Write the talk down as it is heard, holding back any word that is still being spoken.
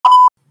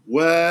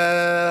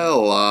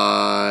Well,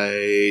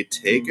 I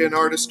take an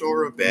artist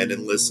or a band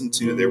and listen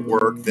to their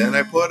work. Then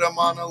I put them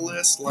on a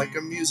list like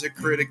a music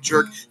critic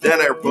jerk.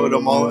 Then I put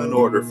them all in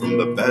order from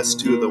the best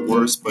to the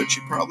worst. But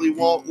you probably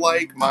won't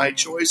like my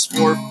choice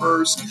for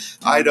first.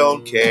 I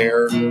don't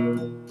care.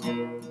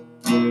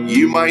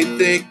 You might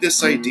think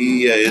this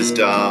idea is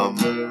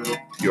dumb.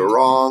 You're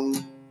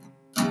wrong.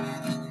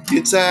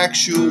 It's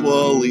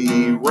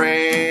actually random.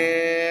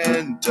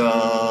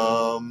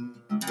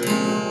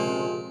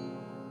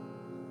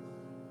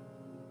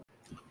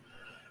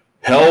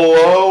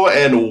 Hello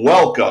and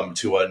welcome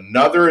to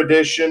another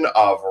edition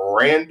of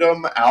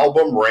Random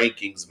Album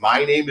Rankings.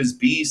 My name is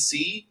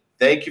BC.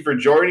 Thank you for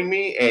joining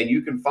me, and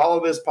you can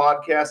follow this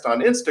podcast on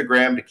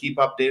Instagram to keep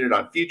updated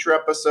on future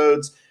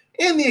episodes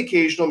and the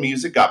occasional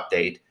music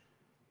update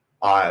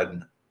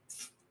on...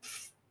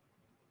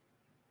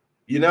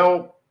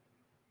 No,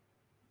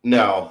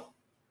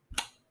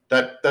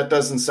 that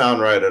doesn't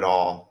sound right at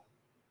all.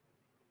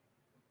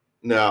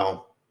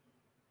 No.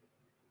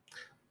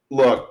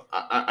 Look,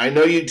 I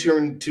know you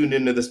tuned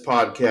into this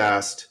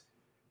podcast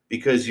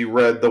because you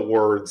read the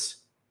words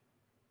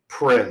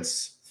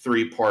Prince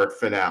 3-part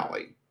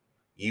finale.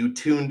 You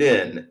tuned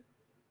in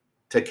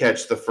to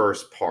catch the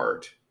first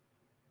part.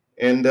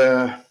 And,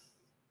 I'd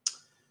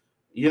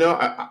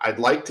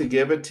like to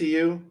give it to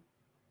you,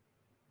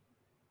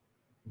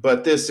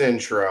 but this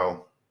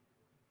intro,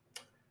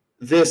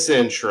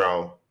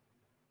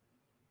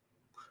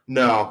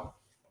 no,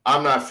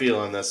 I'm not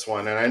feeling this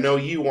one, and I know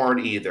you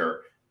aren't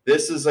either.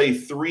 This is a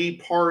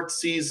 3-part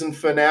season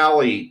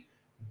finale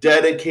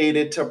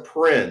dedicated to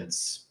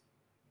Prince.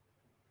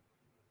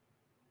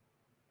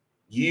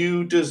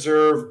 You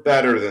deserve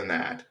better than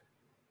that.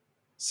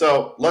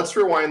 So let's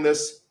rewind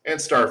this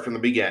and start from the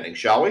beginning,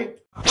 shall we?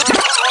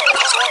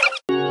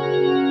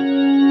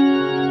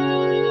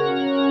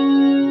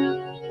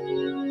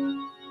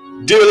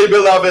 Dearly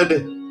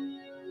beloved,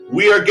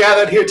 we are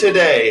gathered here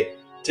today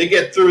to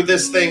get through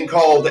this thing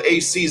called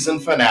a season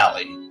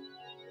finale.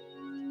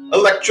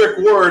 Electric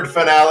word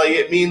finale,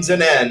 it means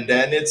an end,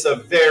 and it's a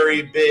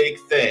very big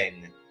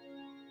thing.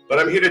 But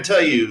I'm here to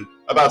tell you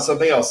about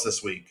something else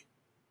this week.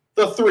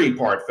 The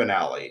 3-part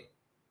finale.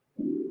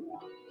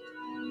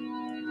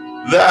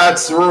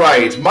 That's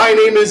right. My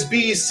name is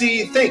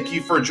BC. Thank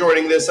you for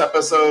joining this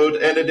episode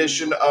and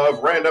edition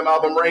of Random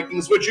Album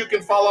Rankings, which you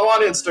can follow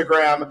on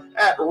Instagram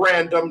at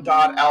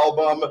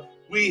random.album.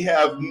 We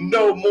have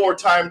no more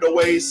time to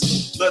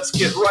waste. Let's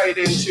get right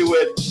into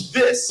it.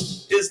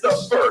 This is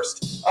the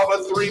first of a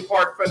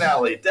 3-part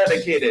finale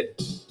dedicated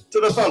to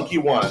the funky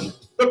one,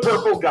 the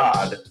purple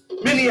god,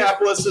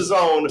 Minneapolis'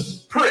 own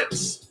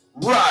Prince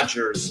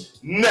Rogers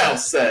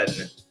Nelson.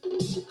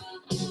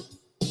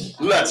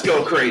 Let's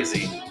go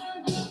crazy.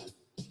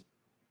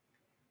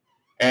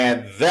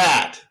 And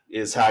that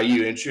is how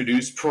you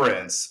introduce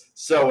Prince.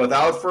 So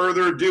without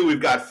further ado,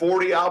 we've got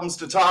 40 albums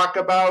to talk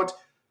about.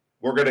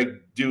 We're going to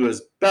do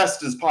as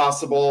best as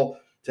possible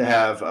to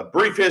have a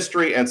brief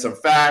history and some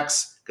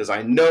facts, because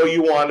I know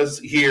you want to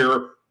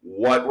hear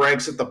what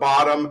ranks at the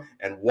bottom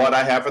and what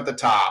I have at the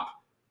top.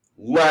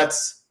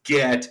 Let's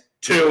get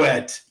to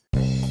it.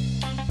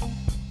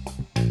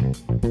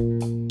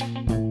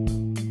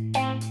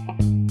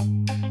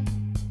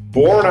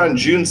 Born on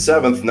June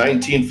 7th,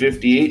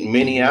 1958 in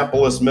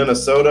Minneapolis,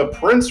 Minnesota,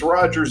 Prince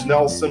Rogers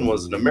Nelson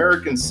was an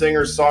American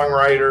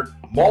singer-songwriter,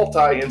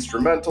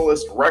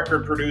 multi-instrumentalist,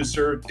 record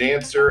producer,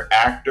 dancer,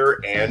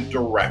 actor, and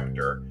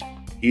director.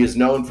 He is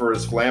known for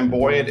his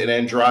flamboyant and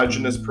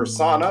androgynous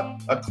persona,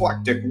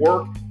 eclectic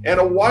work, and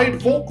a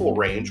wide vocal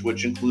range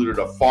which included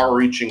a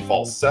far-reaching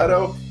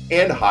falsetto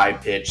and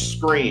high-pitched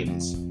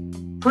screams.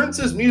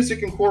 Prince's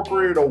music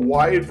incorporated a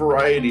wide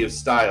variety of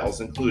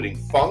styles, including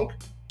funk,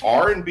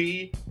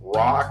 R&B,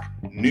 rock,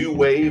 new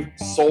wave,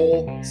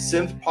 soul,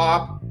 synth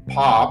pop,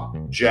 pop,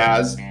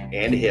 jazz,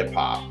 and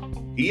hip-hop.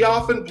 He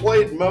often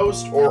played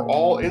most or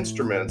all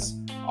instruments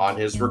on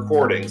his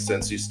recordings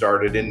since he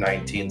started in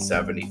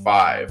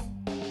 1975.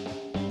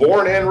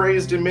 Born and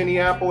raised in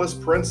Minneapolis,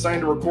 Prince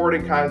signed a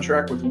recording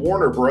contract with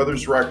Warner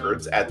Brothers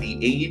Records at the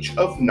age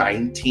of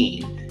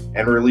 19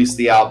 and released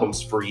the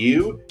albums For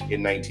You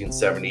in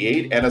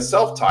 1978 and a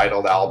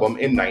self-titled album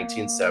in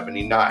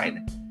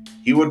 1979.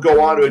 He would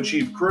go on to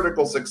achieve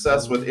critical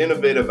success with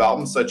innovative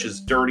albums such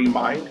as Dirty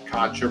Mind,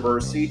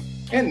 Controversy,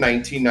 and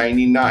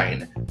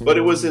 1999, but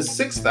it was his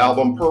 6th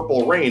album,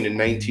 Purple Rain, in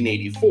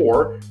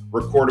 1984,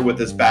 recorded with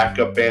his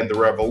backup band The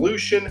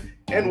Revolution,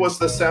 and was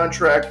the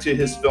soundtrack to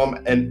his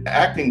film and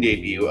acting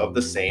debut of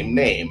the same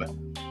name.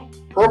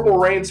 Purple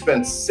Rain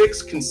spent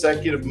 6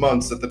 consecutive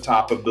months at the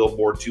top of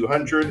Billboard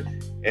 200,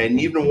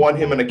 and even won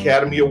him an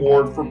Academy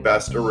Award for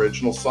Best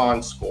Original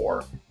Song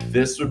Score.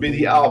 This would be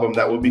the album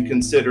that would be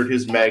considered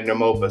his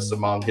magnum opus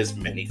among his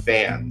many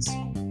fans.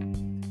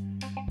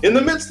 In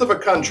the midst of a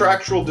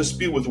contractual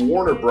dispute with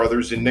Warner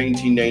Brothers in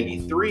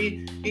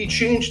 1993, he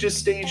changed his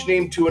stage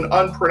name to an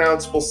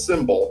unpronounceable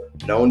symbol,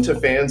 known to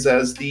fans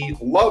as the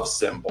Love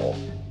Symbol.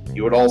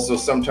 He would also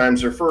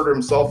sometimes refer to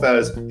himself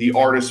as the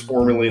artist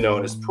formerly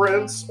known as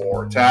Prince,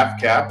 or Taff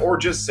Cap, or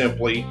just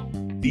simply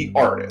the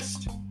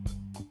artist.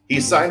 He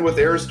signed with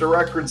Arista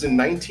Records in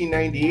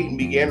 1998 and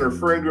began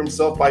referring to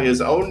himself by his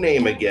own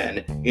name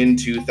again in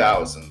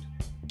 2000.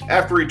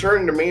 After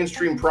returning to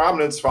mainstream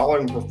prominence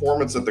following a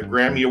performance at the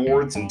Grammy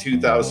Awards in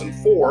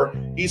 2004,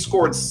 he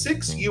scored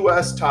 6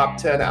 U.S. top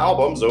 10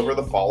 albums over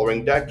the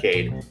following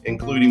decade,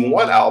 including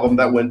one album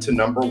that went to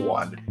number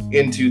 1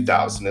 in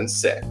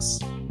 2006.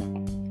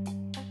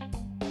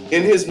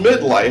 In his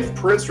midlife,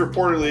 Prince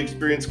reportedly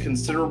experienced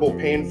considerable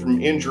pain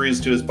from injuries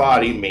to his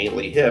body,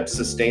 mainly hips,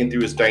 sustained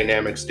through his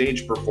dynamic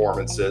stage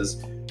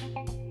performances,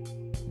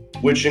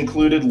 which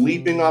included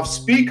leaping off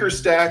speaker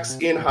stacks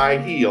in high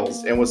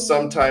heels and was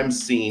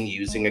sometimes seen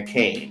using a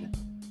cane.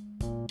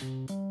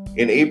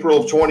 In April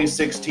of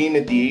 2016,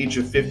 at the age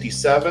of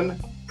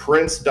 57,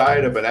 Prince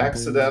died of an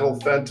accidental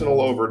fentanyl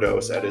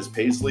overdose at his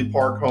Paisley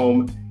Park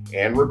home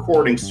and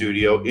recording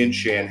studio in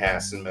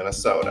Chanhassen,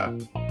 Minnesota.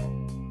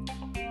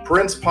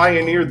 Prince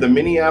pioneered the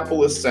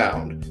Minneapolis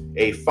sound,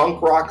 a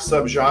funk rock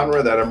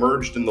subgenre that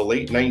emerged in the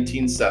late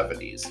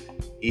 1970s.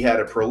 He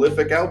had a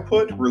prolific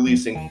output,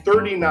 releasing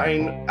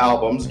 39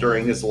 albums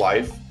during his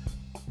life,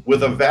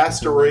 with a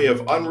vast array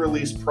of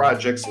unreleased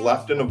projects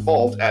left in a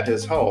vault at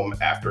his home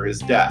after his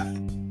death.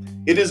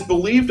 It is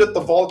believed that the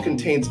vault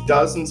contains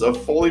dozens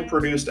of fully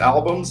produced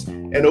albums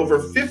and over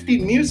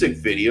 50 music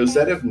videos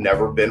that have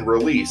never been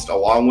released,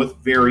 along with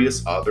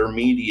various other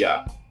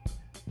media.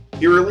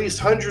 He released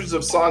hundreds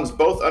of songs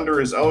both under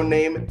his own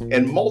name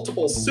and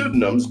multiple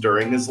pseudonyms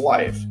during his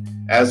life,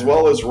 as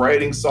well as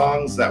writing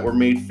songs that were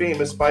made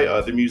famous by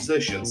other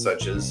musicians,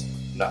 such as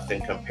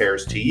Nothing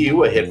Compares to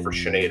You, a hit for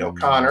Sinead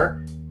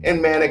O'Connor,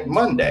 and Manic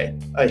Monday,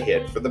 a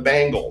hit for the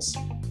Bangles.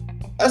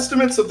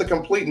 Estimates of the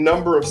complete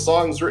number of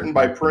songs written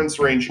by Prince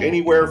range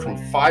anywhere from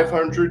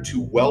 500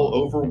 to well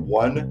over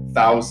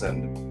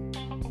 1,000.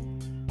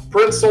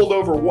 Prince sold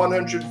over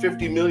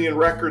 150 million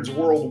records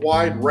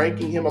worldwide,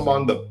 ranking him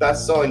among the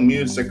best-selling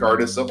music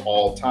artists of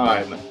all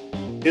time.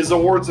 His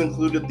awards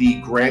included the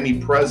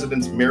Grammy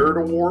President's Merit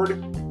Award,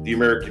 the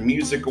American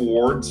Music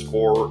Awards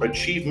for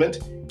Achievement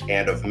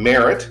and of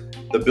Merit,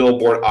 the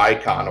Billboard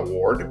Icon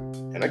Award,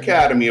 an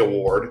Academy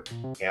Award,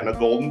 and a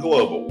Golden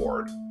Globe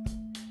Award.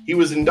 He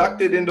was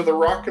inducted into the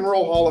Rock and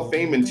Roll Hall of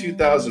Fame in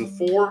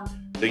 2004,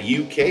 the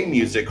UK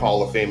Music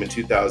Hall of Fame in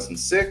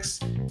 2006,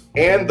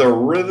 and the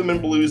Rhythm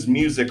and Blues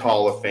Music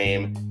Hall of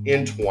Fame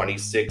in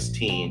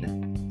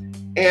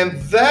 2016.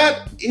 And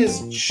that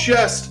is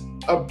just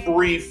a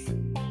brief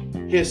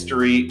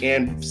history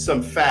and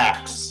some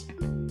facts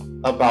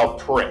about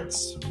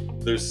Prince.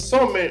 There's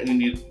so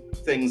many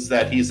things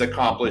that he's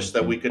accomplished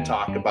that we could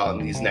talk about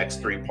in these next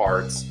 3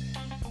 parts,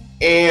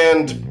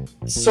 and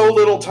so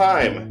little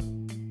time.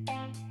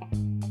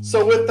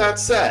 So with that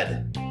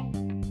said,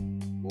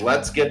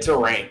 let's get to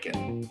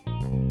ranking.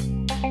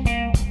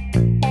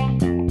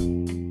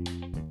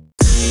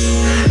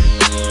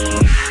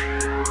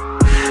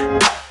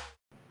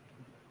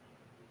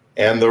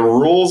 And the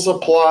rules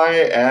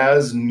apply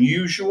as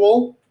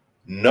usual.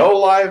 No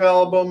live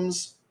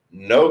albums,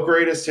 no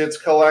greatest hits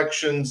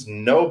collections,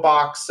 no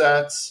box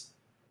sets,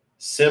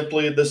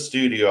 simply the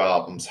studio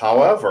albums.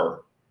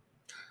 However,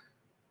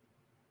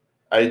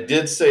 I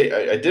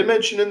did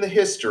mention in the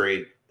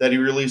history that he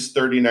released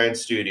 39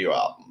 studio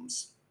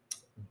albums,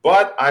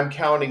 but I'm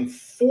counting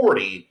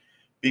 40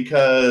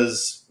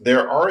 because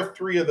there are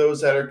 3 of those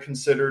that are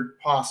considered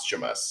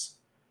posthumous.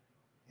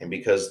 And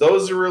because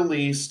those are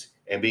released,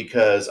 and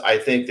because I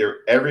think they're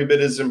every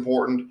bit as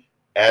important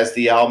as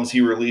the albums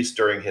he released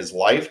during his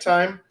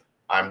lifetime,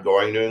 I'm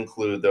going to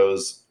include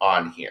those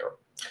on here.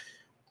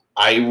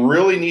 I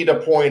really need to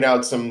point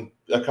out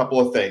a couple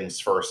of things.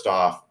 First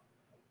off,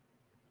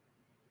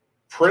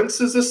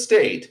 Prince's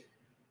estate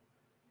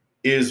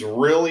is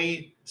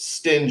really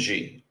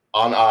stingy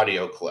on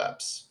audio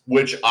clips,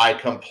 which I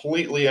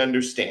completely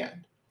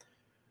understand.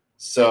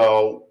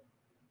 So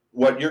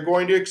what you're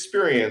going to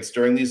experience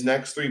during these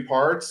next 3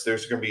 parts,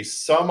 there's going to be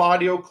some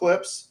audio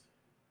clips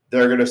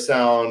that are going to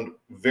sound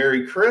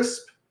very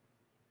crisp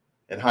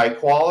and high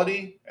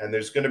quality, and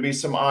there's going to be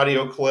some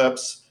audio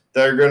clips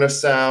that are going to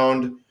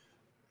sound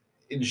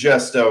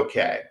just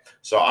okay.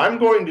 So I'm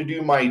going to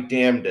do my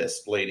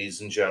damnedest, ladies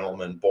and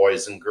gentlemen,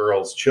 boys and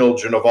girls,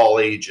 children of all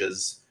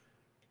ages,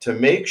 to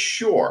make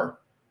sure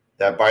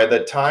that by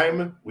the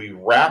time we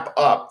wrap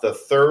up the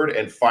 3rd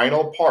and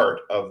final part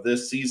of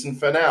this season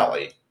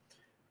finale,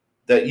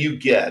 that you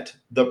get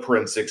the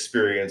Prince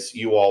experience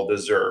you all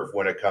deserve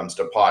when it comes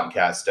to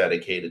podcasts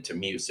dedicated to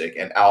music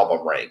and album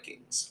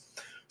rankings.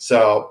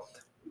 So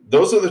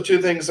those are the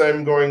 2 things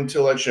I'm going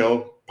to let you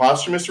know.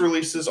 Posthumous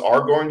releases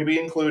are going to be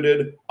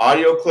included.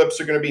 Audio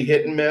clips are going to be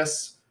hit and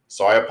miss.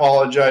 So I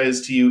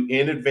apologize to you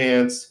in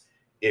advance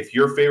if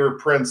your favorite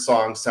Prince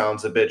song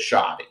sounds a bit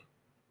shoddy.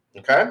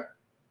 Okay?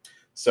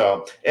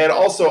 So, and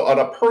also on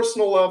a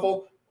personal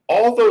level,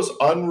 all those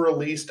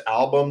unreleased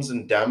albums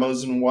and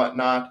demos and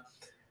whatnot,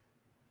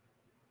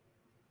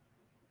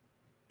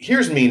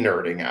 here's me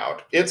nerding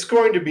out. It's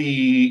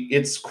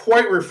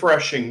quite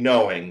refreshing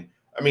knowing,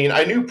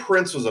 I knew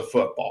Prince was a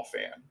football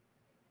fan,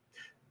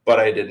 but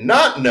I did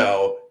not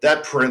know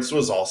that Prince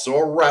was also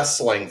a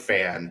wrestling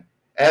fan.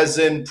 as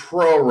in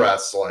pro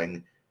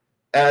wrestling,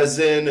 as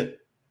in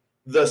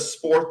the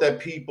sport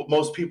that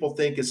most people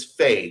think is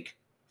fake.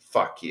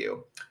 Fuck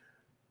you.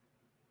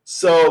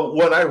 So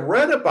when I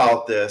read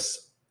about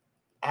this,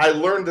 I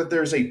learned that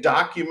there's a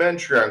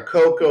documentary on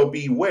Koko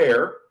B.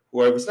 Ware,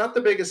 who I was not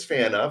the biggest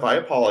fan of, I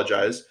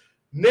apologize,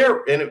 and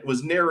it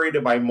was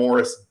narrated by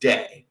Morris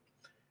Day.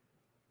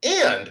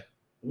 And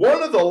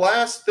one of the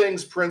last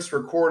things Prince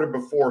recorded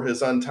before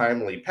his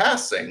untimely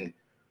passing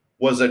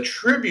was a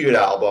tribute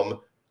album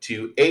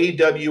to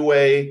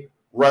AWA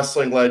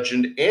wrestling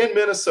legend and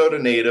Minnesota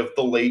native,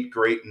 the late,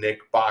 great Nick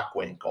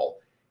Bockwinkel.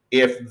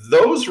 If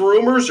those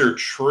rumors are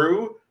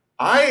true,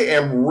 I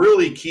am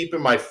really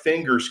keeping my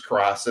fingers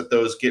crossed that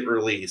those get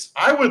released.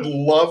 I would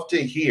love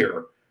to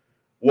hear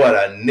what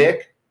a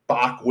Nick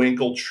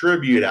Bockwinkel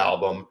tribute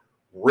album,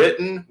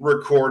 written,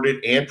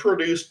 recorded, and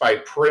produced by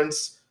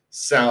Prince,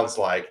 sounds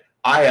like.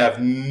 I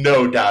have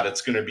no doubt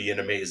it's going to be an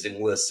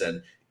amazing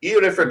listen.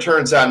 Even if it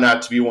turns out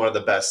not to be one of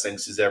the best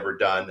things he's ever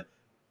done,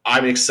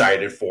 I'm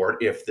excited for it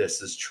if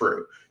this is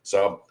true.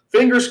 So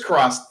fingers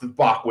crossed the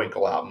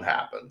Bockwinkel album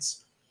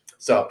happens.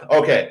 So,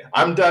 okay,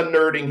 I'm done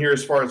nerding here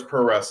as far as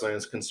pro wrestling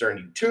is concerned.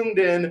 You tuned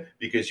in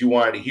because you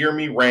wanted to hear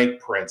me rank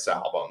Prince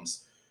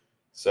albums.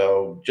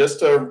 So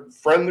just a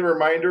friendly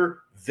reminder,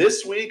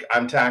 this week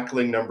I'm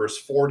tackling numbers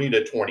 40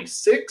 to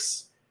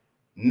 26.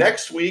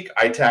 Next week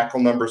I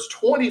tackle numbers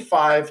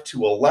 25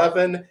 to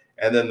 11.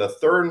 And then the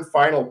third and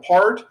final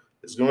part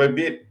is going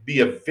to be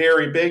a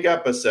very big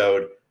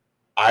episode.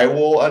 I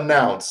will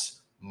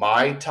announce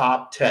my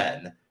top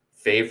 10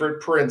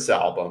 favorite Prince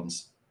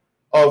albums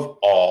of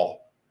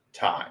all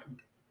time.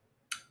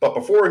 But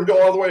before we can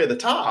go all the way to the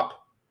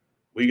top,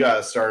 we got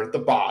to start at the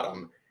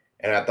bottom.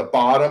 And at the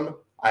bottom,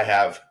 I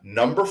have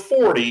number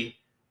 40,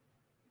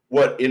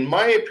 what in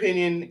my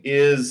opinion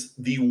is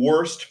the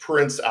worst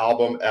Prince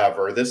album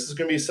ever. This is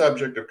going to be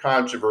subject of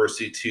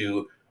controversy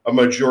to a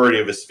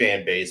majority of his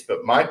fan base,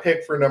 but my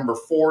pick for number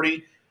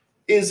 40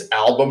 is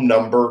album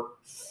number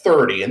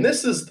 30. And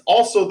this is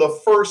also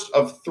the first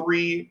of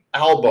 3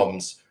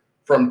 albums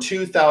from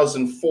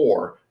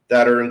 2004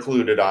 that are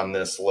included on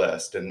this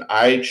list. And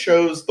I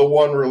chose the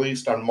one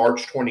released on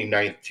March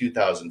 29th,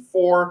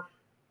 2004,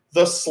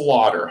 The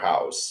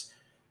Slaughterhouse.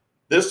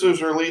 This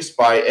was released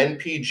by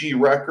NPG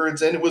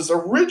Records, and it was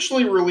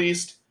originally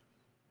released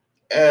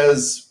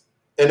as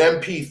an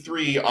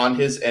MP3 on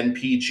his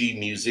NPG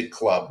Music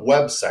Club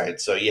website.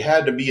 So you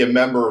had to be a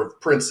member of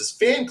Prince's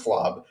fan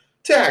club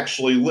to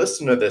actually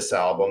listen to this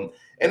album.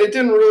 And it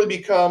didn't really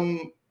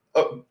become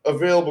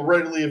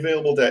readily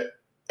available to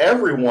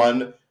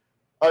everyone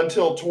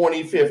until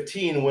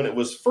 2015 when it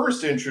was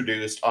first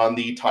introduced on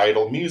the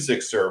Tidal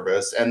music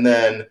service. And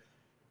then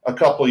a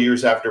couple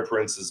years after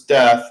Prince's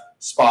death,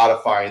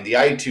 Spotify and the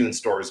iTunes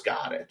stores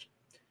got it.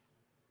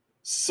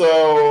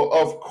 So,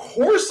 of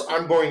course,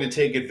 I'm going to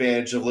take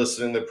advantage of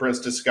listening to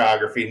Prince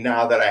discography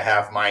now that I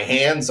have my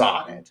hands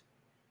on it.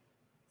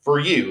 For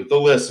you, the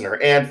listener,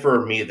 and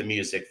for me, the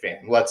music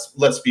fan.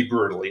 Let's be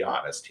brutally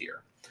honest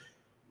here.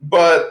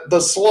 But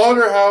The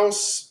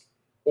Slaughterhouse,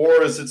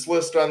 or as it's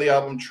listed on the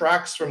album,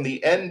 Tracks from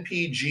the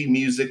NPG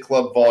Music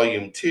Club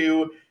Volume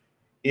 2,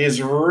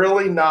 is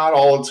really not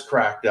all it's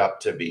cracked up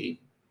to be.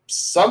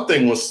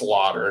 Something was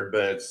slaughtered,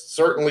 but it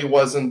certainly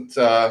wasn't...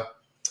 there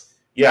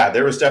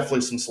was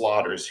definitely some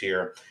slaughters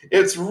here.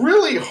 It's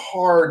really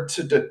hard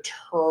to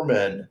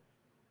determine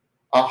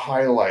a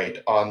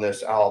highlight on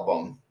this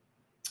album.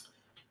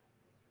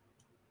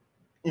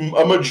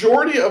 A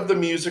majority of the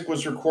music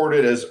was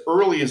recorded as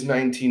early as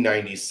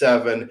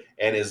 1997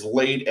 and as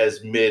late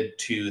as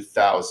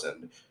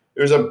mid-2000.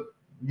 There's a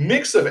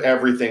mix of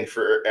everything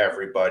for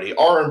everybody.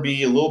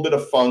 R&B, a little bit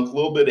of funk, a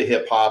little bit of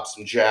hip-hop,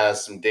 some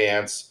jazz, some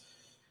dance.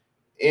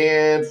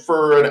 And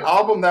for an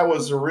album that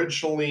was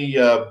originally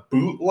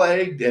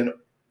bootlegged and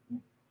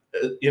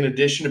in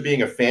addition to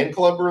being a fan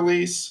club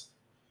release,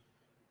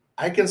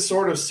 I can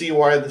sort of see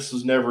why this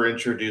was never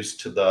introduced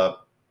to the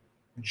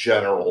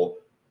general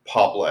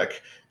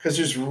public, because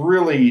there's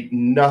really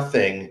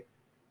nothing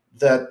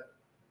that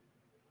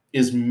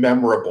is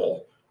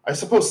memorable. I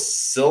suppose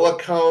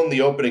Silicone,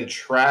 the opening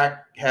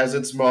track, has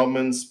its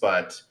moments,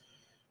 but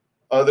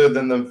other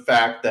than the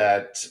fact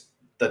that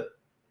the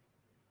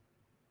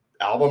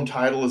album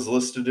title is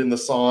listed in the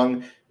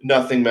song,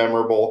 nothing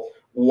memorable.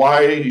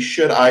 Why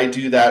should I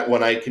do that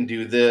when I can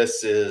do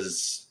this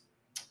is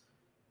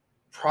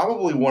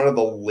probably one of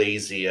the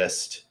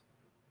laziest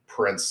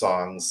Prince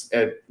songs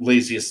and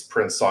laziest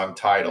Prince song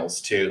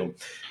titles too.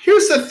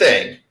 Here's the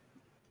thing.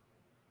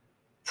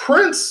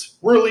 Prince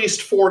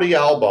released 40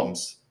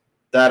 albums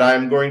that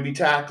I'm going to be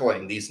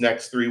tackling these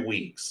next 3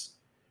 weeks.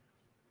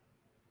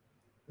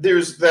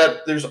 There's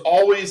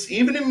always,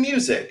 even in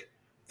music,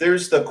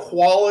 there's the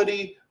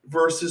quality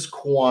versus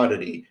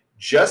quantity.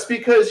 Just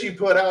because you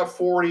put out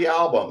 40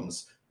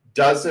 albums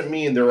doesn't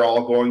mean they're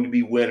all going to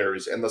be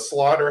winners. And The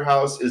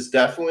Slaughterhouse is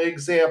definitely an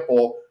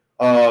example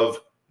of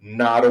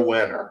not a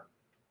winner.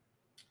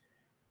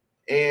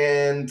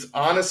 And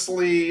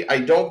honestly,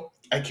 I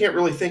can't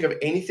really think of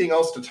anything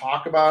else to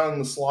talk about in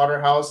The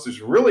Slaughterhouse.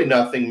 There's really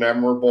nothing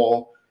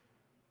memorable.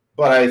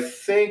 but I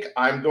think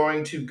I'm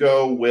going to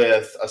go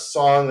with a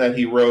song that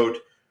he wrote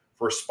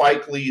for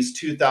Spike Lee's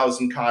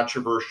 2000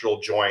 controversial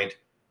joint,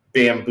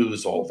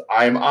 Bamboozled.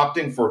 I am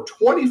opting for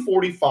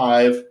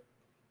 2045,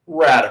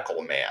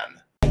 Radical Man.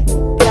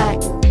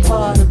 Black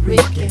Puerto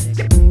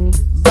Ricans,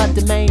 but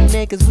the main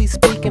niggas we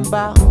speaking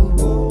about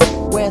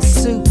wear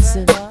suits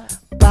and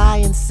buy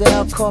and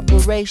sell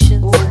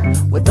corporations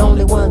with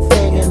only one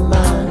thing in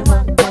mind.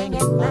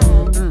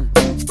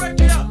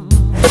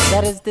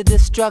 That is the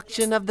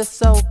destruction of the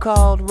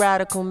so-called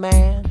radical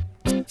man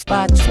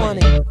by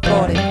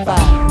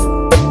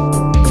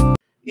 2045.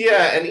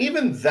 Yeah, and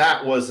even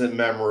that wasn't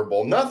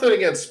memorable. Nothing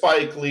against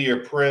Spike Lee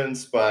or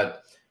Prince,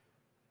 but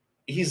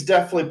he's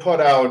definitely put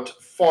out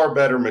far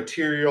better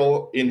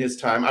material in his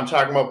time. I'm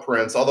talking about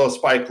Prince, although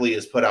Spike Lee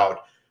has put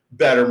out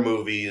better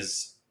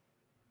movies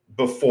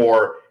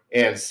before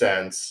and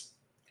since.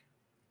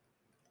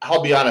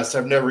 I'll be honest,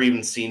 I've never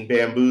even seen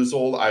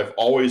Bamboozled. I've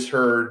always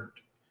heard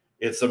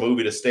it's a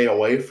movie to stay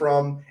away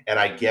from, and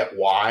I get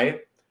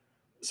why.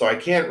 So I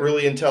can't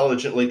really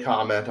intelligently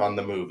comment on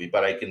the movie,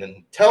 but I can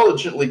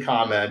intelligently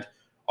comment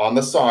on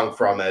the song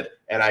from it,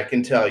 and I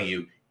can tell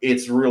you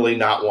it's really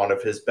not one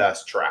of his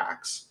best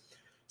tracks.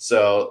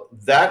 So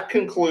that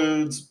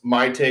concludes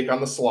my take on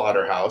the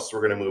Slaughterhouse.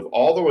 We're going to move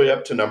all the way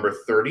up to number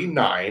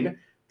 39,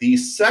 the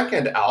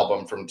second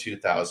album from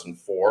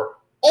 2004,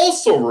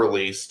 also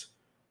released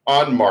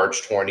on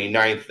March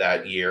 29th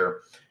that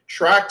year.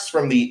 Tracks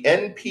from the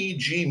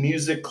NPG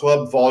Music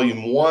Club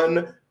Volume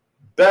 1,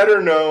 better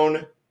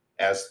known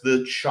as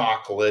the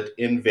Chocolate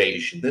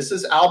Invasion. This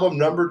is album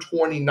number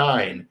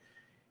 29,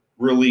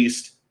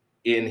 released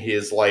in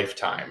his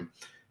lifetime,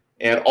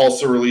 and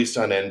also released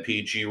on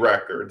NPG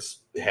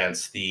Records,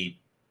 hence the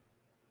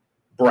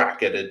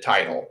bracketed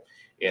title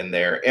in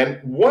there. And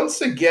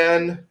once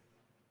again,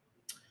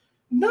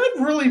 not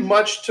really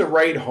much to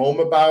write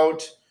home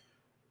about.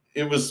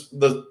 It was,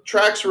 the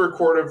tracks were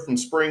recorded from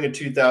spring of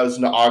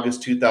 2000 to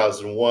August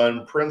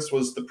 2001. Prince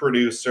was the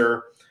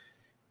producer.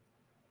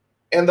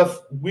 And the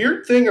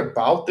weird thing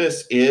about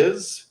this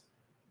is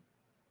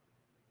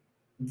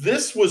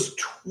this was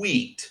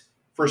tweaked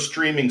for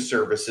streaming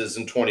services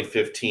in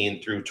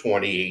 2015 through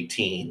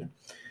 2018.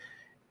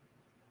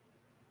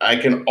 I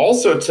can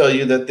also tell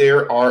you that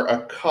there are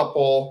a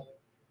couple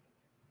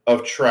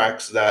of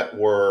tracks that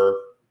were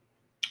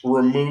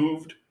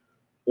removed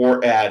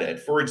or added.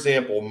 For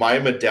example, My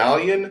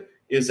Medallion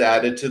is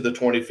added to the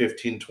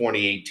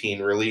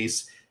 2015-2018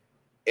 release,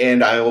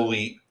 and I will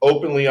be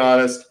openly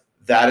honest,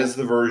 that is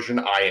the version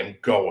I am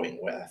going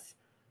with.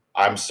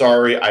 I'm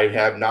sorry, I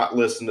have not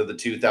listened to the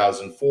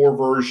 2004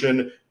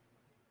 version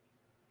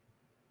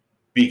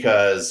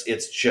because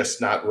it's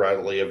just not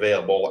readily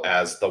available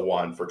as the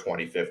one for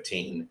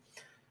 2015.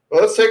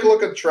 But let's take a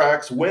look at the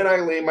tracks. When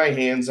I Lay My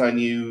Hands on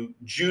You,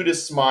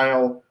 Judas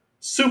Smile,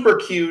 Super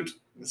Cute.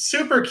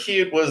 Super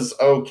Cute was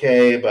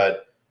okay,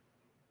 but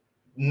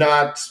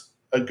not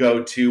a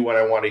go-to when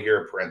I want to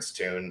hear a Prince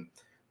tune.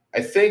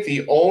 I think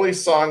the only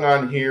song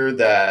on here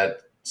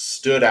that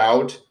stood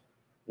out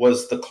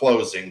was the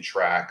closing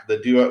track, the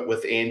duet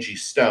with Angie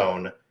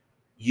Stone,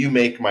 You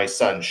Make My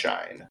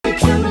Sunshine.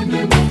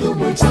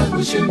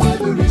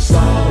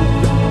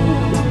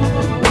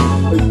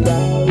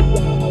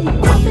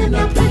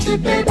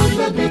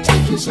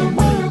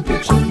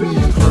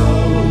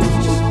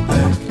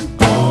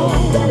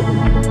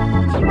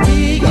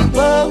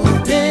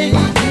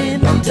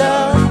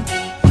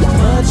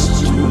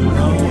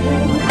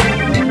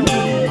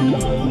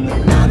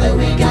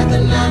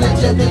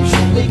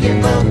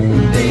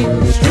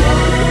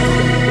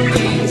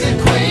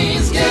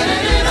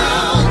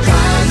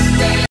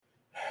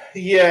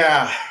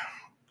 Yeah,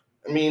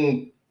 I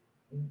mean,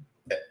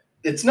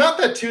 it's not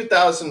that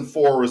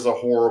 2004 was a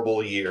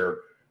horrible year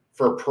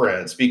for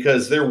Prince,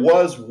 because there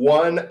was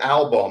one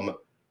album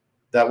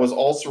that was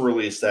also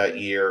released that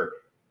year,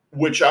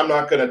 which I'm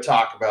not going to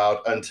talk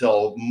about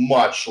until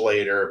much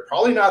later.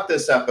 Probably not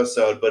this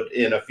episode, but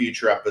in a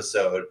future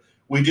episode.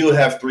 We do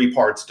have 3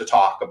 parts to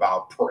talk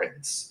about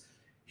Prince.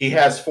 He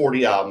has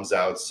 40 albums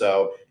out,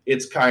 so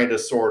it's kind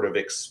of sort of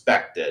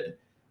expected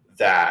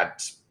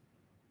that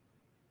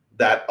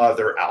that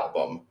other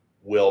album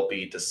will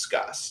be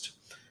discussed.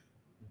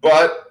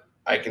 But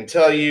I can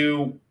tell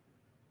you,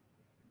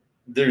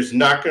 there's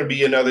not going to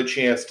be another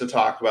chance to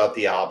talk about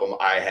the album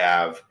I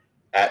have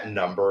at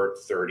number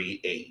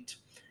 38.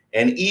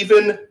 And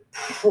even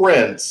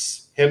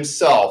Prince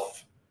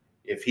himself,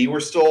 if he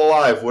were still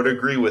alive, would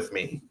agree with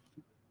me.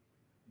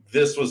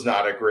 This was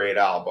not a great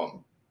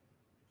album.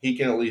 He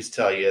can at least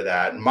tell you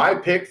that. My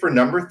pick for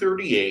number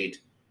 38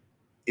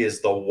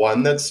 is the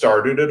one that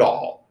started it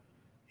all.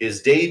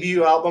 His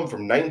debut album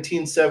from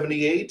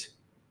 1978,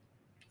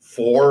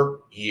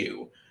 For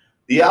You.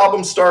 The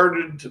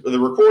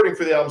recording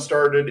for the album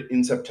started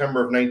in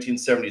September of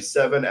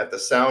 1977 at the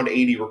Sound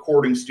 80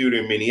 recording studio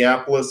in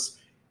Minneapolis,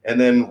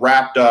 and then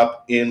wrapped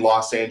up in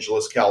Los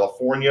Angeles,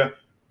 California.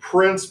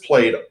 Prince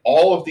played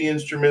all of the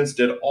instruments,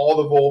 did all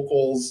the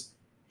vocals.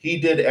 He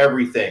did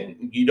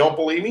everything. You don't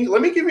believe me?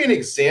 Let me give you an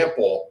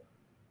example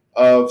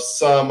of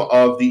some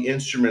of the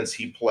instruments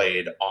he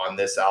played on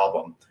this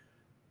album.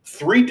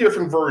 3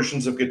 different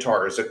versions of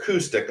guitars: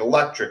 acoustic,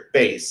 electric,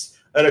 bass,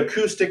 an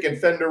acoustic and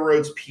Fender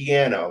Rhodes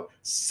piano,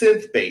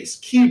 synth bass,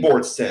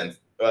 keyboard synth,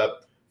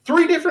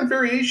 3 different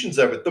variations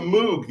of it: the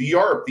Moog, the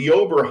ARP, the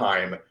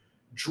Oberheim,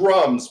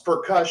 drums,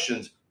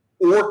 percussions,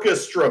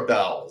 orchestra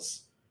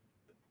bells.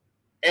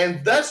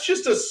 And that's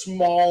just a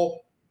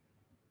small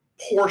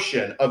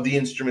portion of the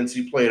instruments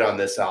he played on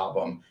this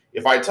album.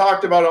 If I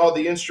talked about all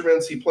the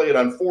instruments he played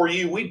on For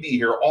You, we'd be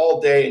here all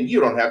day, and you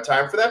don't have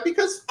time for that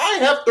because I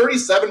have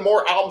 37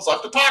 more albums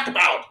left to talk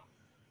about.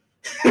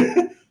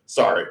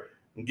 Sorry,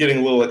 I'm getting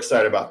a little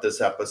excited about this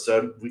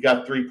episode. We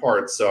got 3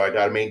 parts, so I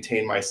got to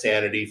maintain my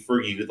sanity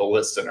for you, the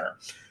listener.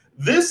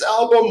 This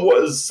album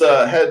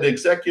had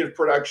executive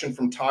production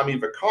from Tommy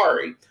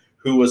Vicari,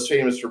 who was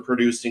famous for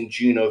producing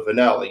Gino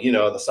Vanelli, you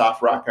know, the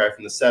soft rock guy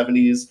from the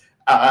 70s.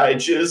 I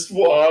just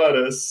want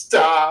to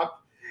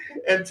stop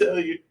and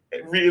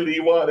really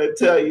want to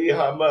tell you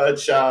how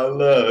much I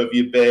love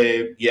you,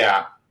 babe.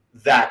 Yeah,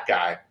 that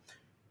guy.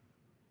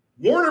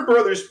 Warner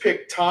Brothers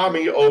picked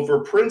Tommy over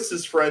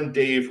Prince's friend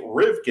Dave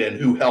Rivkin,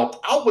 who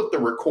helped out with the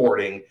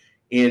recording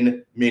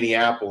in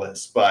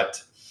Minneapolis.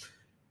 But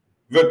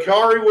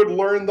Vicari would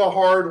learn the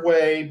hard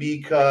way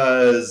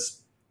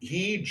because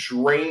he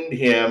drained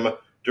him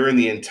during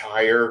the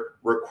entire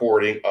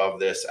recording of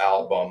this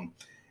album.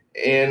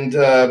 And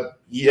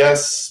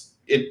yes,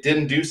 it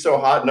didn't do so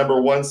hot. Number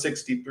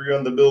 163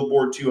 on the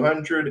Billboard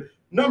 200,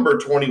 number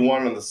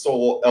 21 on the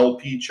Soul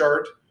LP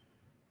chart.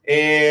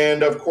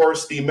 And of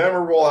course, the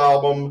memorable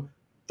album,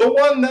 the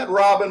one that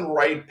Robin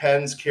Wright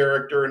Penn's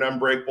character in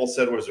Unbreakable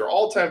said was their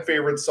all-time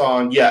favorite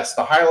song. Yes,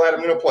 the highlight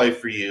I'm going to play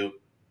for you,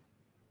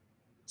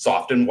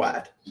 Soft and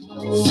Wet.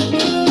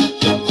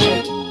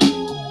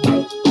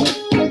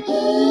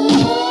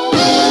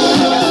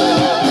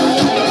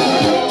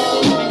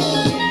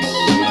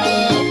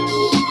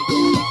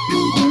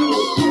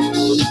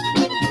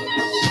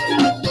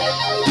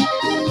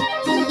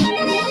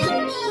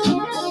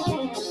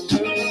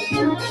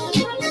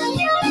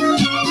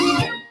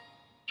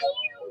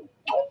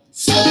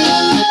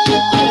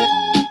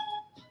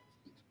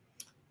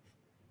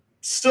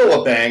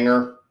 Still a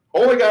banger.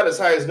 Only got as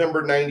high as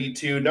number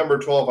 92, number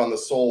 12 on the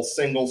Soul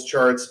singles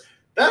charts.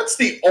 That's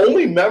the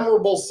only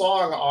memorable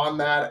song on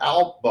that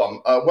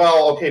album.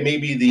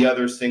 Maybe the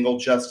other single,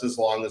 Just As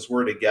Long As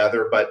We're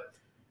Together. But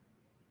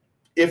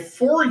if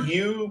For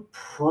You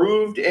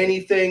proved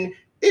anything,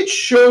 it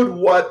showed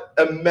what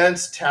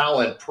immense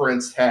talent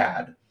Prince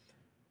had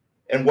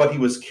and what he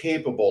was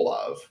capable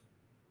of.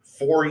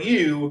 For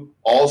You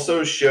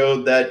also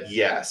showed that,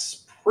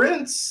 yes,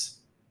 Prince,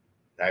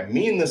 I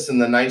mean this in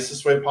the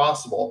nicest way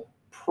possible,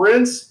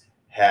 Prince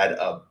had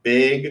a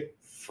big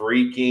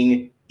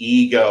freaking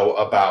ego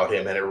about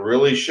him, and it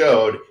really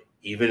showed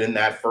even in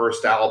that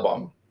first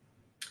album.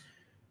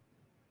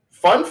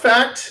 Fun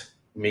fact,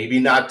 maybe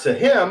not to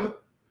him,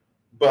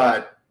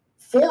 but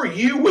For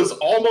You was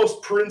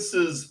almost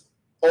Prince's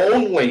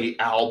only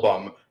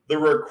album. The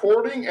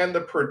recording and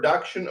the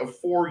production of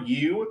For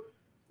You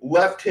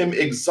left him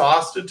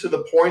exhausted to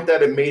the point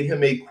that it made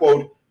him a,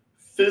 quote,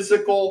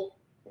 physical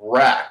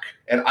wreck.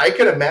 And I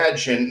can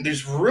imagine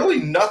there's really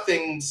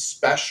nothing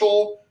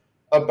special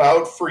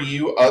about For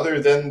You other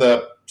than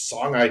the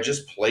song I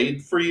just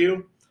played for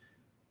you.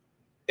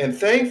 And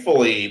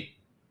thankfully,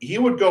 he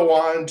would go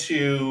on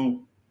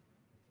to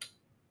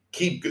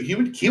keep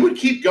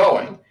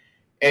going,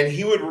 and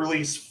he would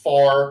release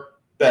far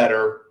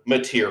better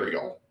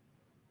material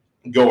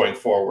going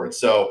forward.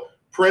 So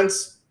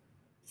Prince,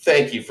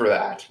 thank you for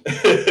that.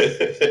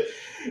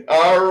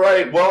 All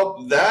right,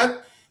 well,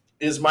 that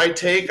is my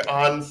take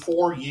on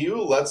For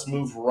You. Let's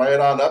move right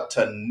on up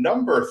to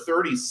number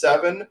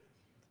 37,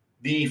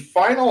 the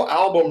final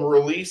album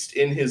released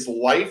in his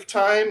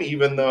lifetime,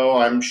 even though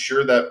I'm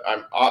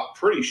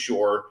pretty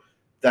sure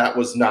that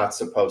was not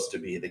supposed to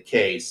be the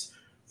case.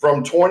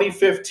 From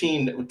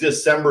 2015,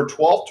 December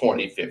 12th,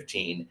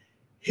 2015,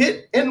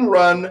 Hit and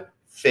Run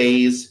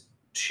Phase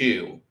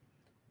 2.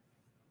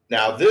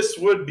 Now, this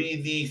would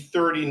be the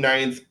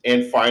 39th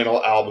and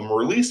final album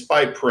released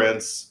by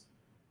Prince,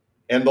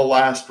 and the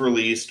last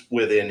released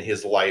within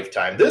his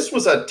lifetime. This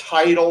was a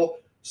Tidal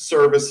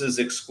Services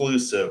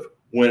exclusive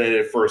when it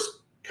had first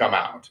come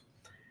out.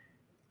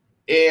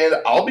 And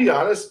I'll be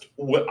honest,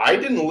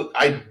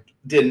 I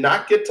did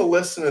not get to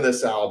listen to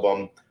this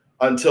album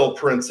until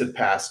Prince had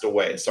passed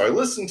away. So I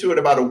listened to it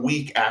about a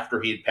week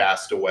after he'd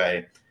passed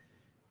away.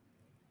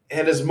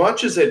 And as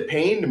much as it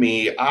pained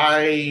me,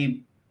 I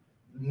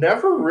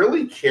never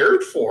really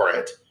cared for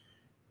it.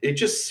 It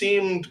just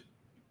seemed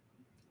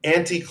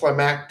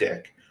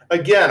anticlimactic.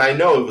 Again, I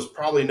know it was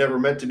probably never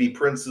meant to be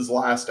Prince's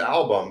last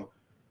album,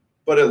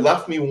 but it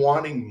left me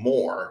wanting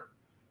more.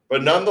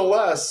 But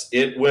nonetheless,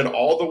 it went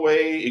all the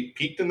way, it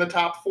peaked in the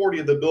top 40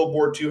 of the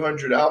Billboard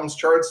 200 albums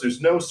charts.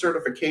 There's no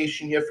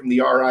certification yet from the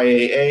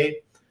RIAA.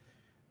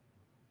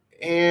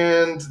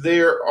 And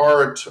there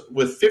are,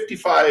 with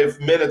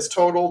 55 minutes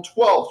total,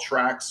 12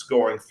 tracks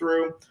going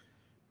through.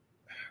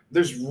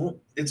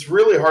 It's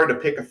really hard to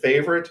pick a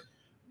favorite,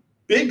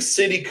 Big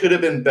City could have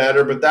been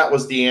better, but that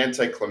was the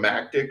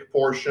anticlimactic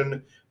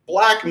portion.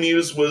 Black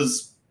Muse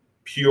was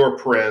pure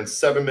Prince,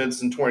 7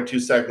 minutes and 22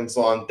 seconds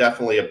long,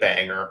 definitely a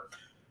banger.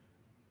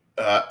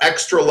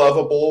 Extra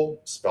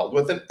Lovable, spelled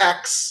with an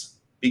X,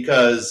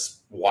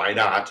 because why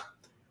not?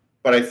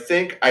 But I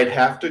think I'd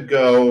have to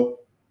go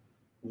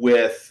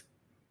with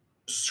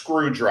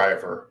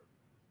Screwdriver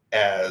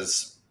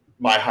as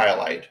my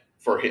highlight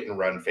for Hit and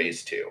Run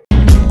Phase 2.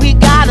 We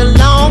got a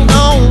long,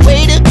 long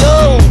way to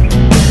go.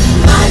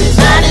 Might as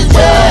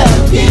well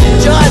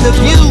enjoy the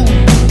view.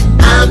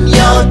 I'm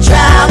your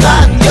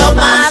driver, you're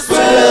my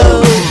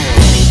screw.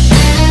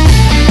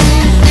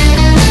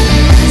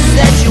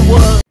 Said you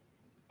would.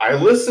 I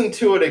listened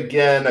to it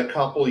again a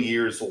couple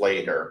years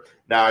later.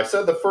 Now, I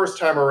said the first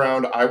time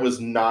around I was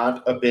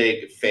not a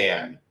big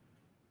fan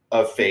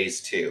of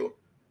Phase 2.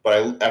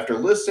 But after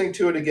listening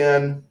to it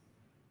again,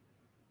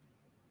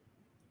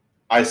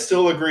 I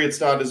still agree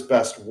it's not his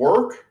best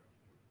work.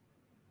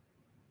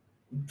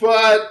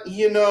 But,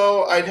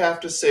 I'd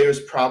have to say it was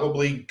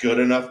probably good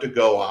enough to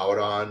go out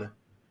on,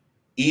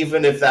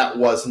 even if that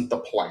wasn't the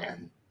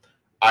plan.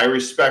 I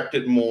respect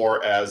it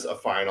more as a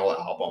final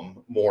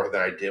album more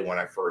than I did when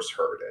I first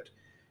heard it.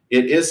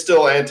 It is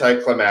still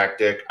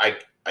anticlimactic.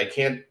 I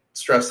can't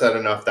stress that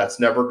enough. That's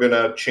never going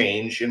to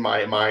change in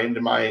my mind,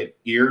 in my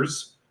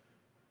ears.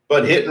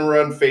 But Hit and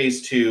Run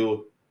Phase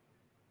 2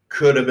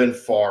 could have been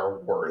far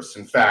worse.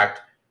 In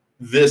fact,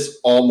 this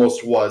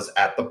almost was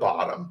at the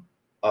bottom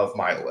of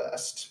my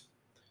list.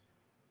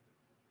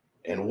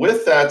 And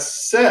with that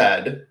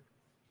said,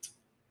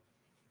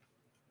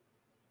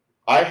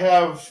 I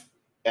have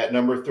at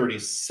number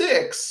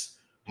 36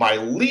 my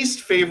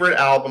least favorite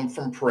album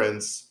from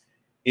Prince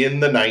in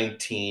the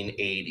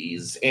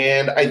 1980s.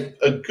 And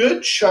a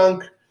good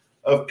chunk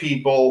of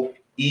people,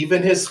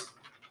 even his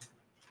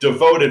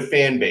devoted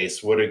fan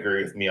base, would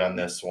agree with me on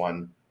this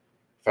one,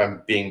 if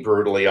I'm being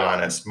brutally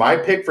honest. My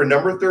pick for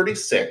number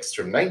 36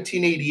 from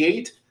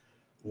 1988,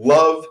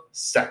 Love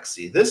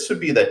Sexy. This would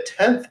be the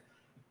 10th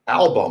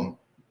album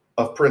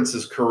of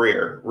Prince's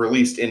career,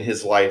 released in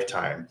his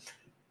lifetime.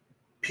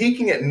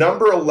 Peaking at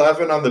number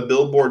 11 on the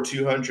Billboard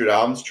 200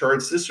 albums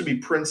charts, this would be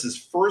Prince's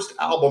first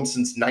album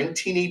since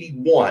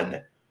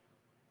 1981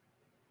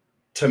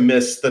 to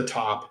miss the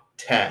top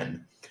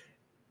 10.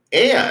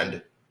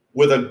 And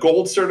with a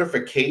gold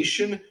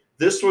certification,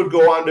 this would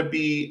go on to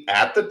be,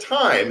 at the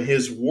time,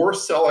 his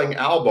worst-selling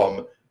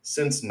album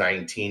since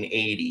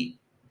 1980.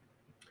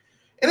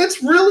 And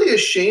it's really a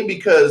shame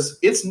because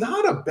it's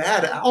not a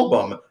bad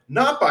album,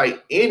 not by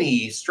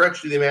any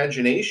stretch of the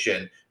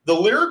imagination. The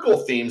lyrical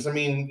themes,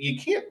 you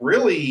can't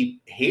really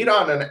hate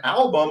on an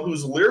album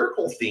whose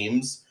lyrical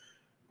themes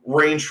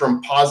range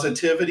from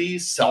positivity,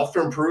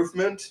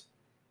 self-improvement,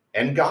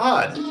 and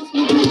God.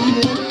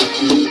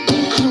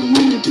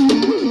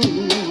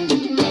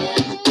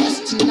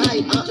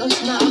 Tonight,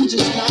 I'm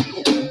just not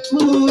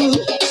mood.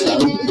 So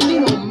if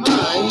you don't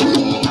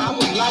mind, I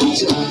would like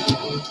to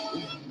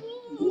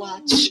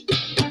watch.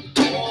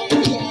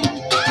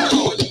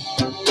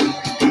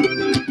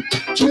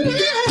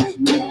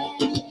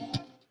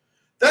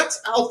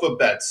 That's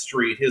Alphabet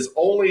Street, his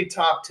only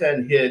top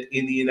 10 hit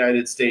in the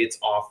United States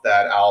off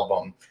that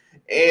album.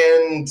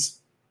 And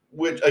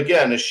which,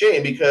 again, a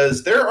shame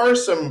because there are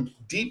some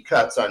deep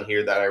cuts on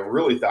here that I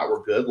really thought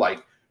were good,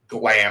 like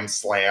Glam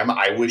Slam,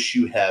 I Wish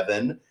You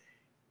Heaven.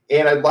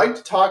 And I'd like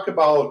to talk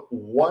about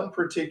one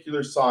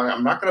particular song.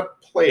 I'm not going to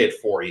play it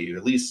for you,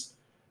 at least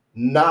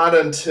not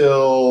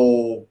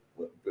until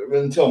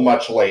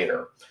much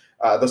later.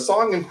 The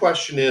song in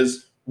question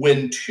is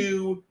When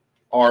Two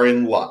Are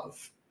in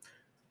Love.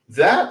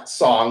 That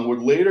song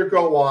would later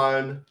go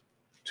on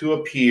to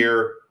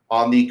appear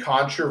on the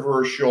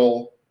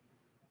controversial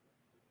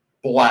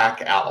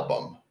Black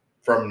Album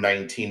from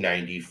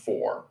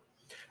 1994.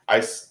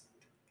 I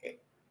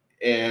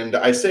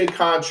say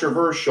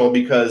controversial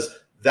because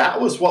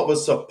that was what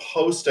was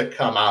supposed to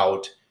come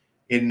out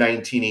in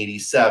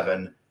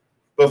 1987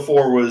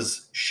 before it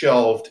was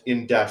shelved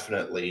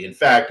indefinitely. In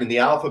fact, in the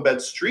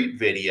Alphabet Street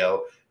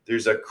video,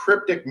 there's a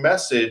cryptic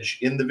message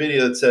in the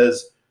video that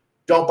says,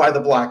 "Don't buy the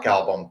Black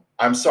Album.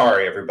 I'm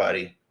sorry,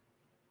 everybody."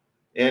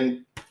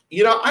 And,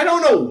 I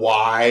don't know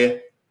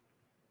why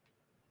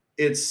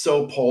it's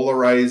so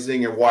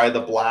polarizing or why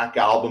the Black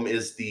Album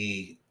is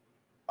the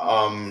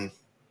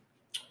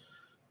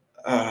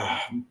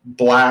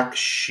black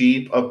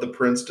sheep of the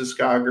Prince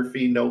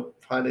discography, no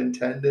pun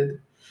intended.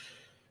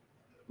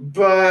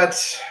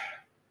 But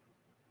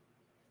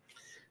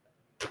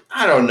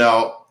I don't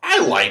know.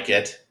 I like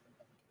it.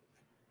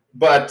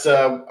 But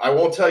I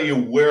won't tell you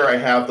where I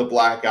have the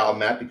Black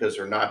Album at because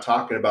we're not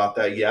talking about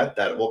that yet.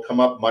 That will come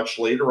up much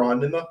later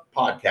on in the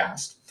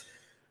podcast.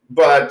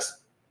 But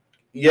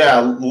yeah,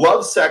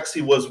 Love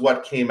Sexy was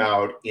what came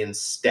out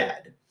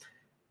instead.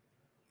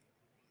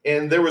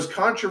 And there was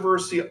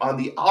controversy on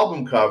the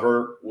album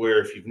cover where,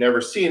 if you've never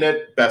seen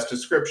it, best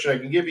description I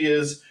can give you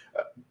is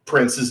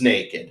Prince is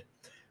naked.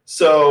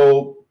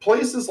 So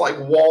places like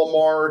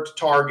Walmart,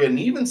 Target, and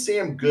even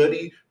Sam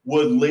Goody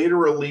would later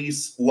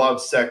release Love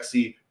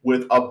Sexy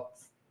with a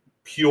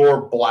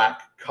pure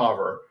black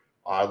cover.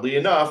 Oddly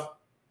enough,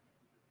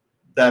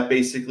 that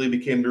basically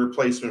became the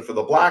replacement for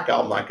the Black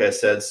Album, like I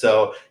said.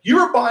 So you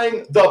were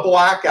buying the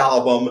Black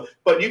Album,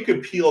 but you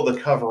could peel the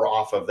cover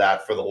off of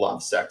that for the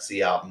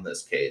Lovesexy album in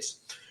this case.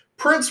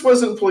 Prince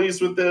wasn't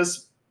pleased with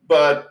this,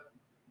 but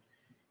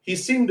he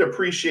seemed to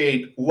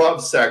appreciate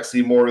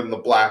Lovesexy more than the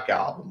Black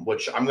Album,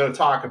 which I'm going to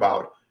talk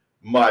about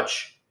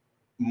much,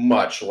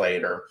 much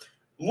later.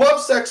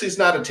 Lovesexy is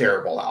not a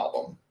terrible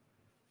album,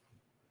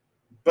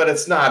 but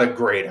it's not a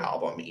great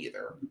album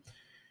either.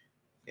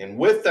 And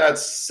with that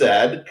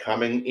said,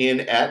 coming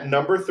in at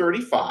number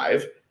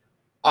 35,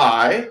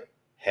 I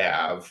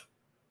have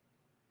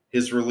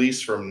his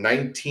release from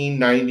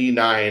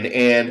 1999,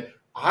 and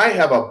I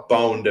have a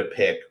bone to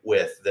pick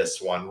with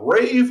this one.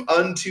 Rave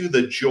Unto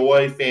the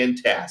Joy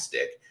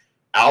Fantastic,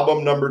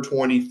 album number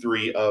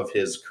 23 of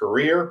his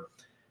career.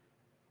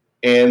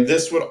 And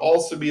this would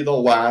also be the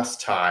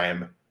last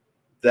time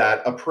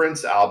that a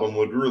Prince album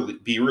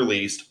would be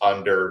released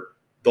under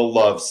the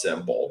love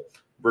symbol.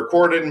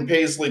 Recorded in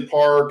Paisley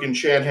Park and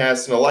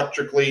Chanhassen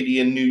Electric Lady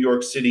in New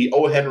York City,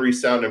 O. Henry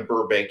Sound in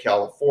Burbank,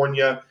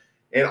 California,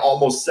 and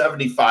almost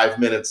 75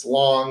 minutes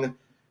long.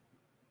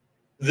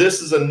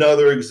 This is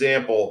another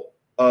example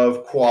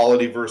of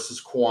quality versus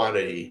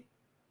quantity.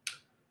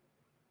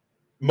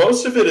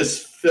 Most of it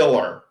is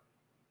filler,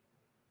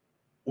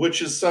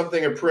 which is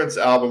something a Prince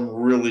album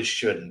really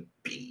shouldn't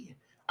be.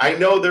 I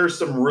know there's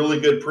some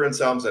really good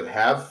Prince albums that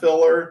have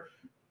filler,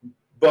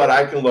 but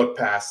I can look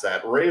past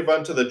that. Rave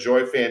Unto the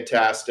Joy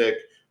Fantastic,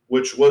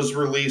 which was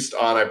released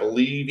on, I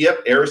believe,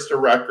 Arista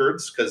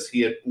Records, because he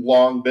had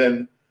long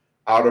been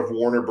out of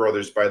Warner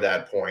Brothers by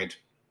that point.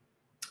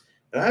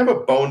 And I have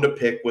a bone to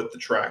pick with the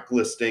track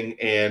listing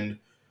and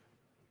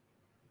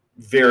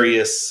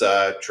various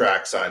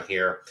tracks on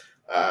here.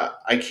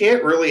 I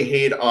can't really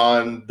hate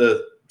on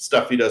the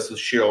stuff he does with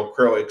Sheryl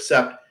Crow,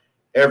 except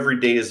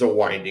Every Day is a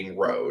Winding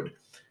Road.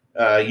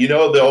 You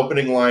know the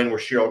opening line where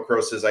Sheryl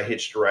Crow says, I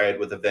hitched a ride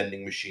with a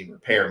vending machine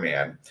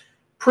repairman.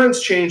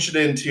 Prince changed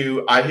it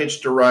into, I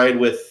hitched a ride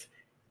with,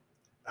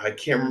 I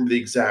can't remember the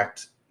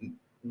exact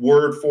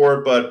word for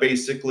it, but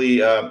basically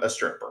a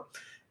stripper.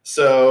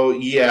 So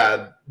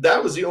yeah,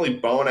 that was the only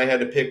bone I had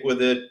to pick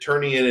with it.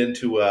 Turning it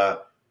into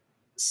a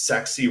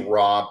sexy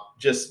romp,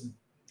 just,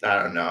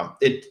 I don't know.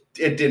 It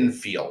didn't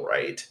feel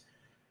right.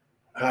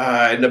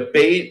 I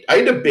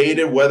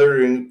debated whether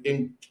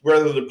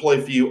to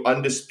play for you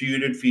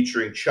Undisputed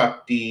featuring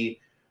Chuck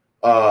D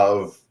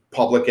of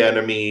Public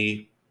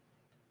Enemy.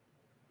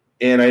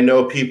 And I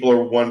know people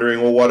are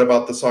wondering, well, what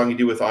about the song you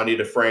do with Ani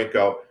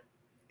DeFranco?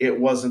 It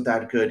wasn't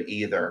that good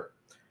either.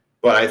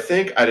 But I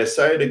think I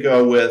decided to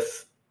go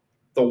with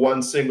the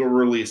one single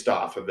released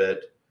off of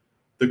it,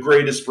 The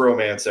Greatest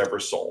Romance Ever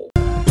Sold.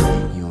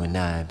 You and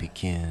I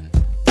begin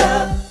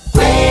the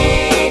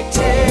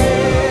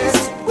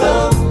greatest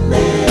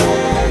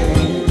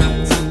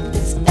romance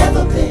that's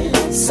ever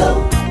been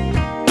sold.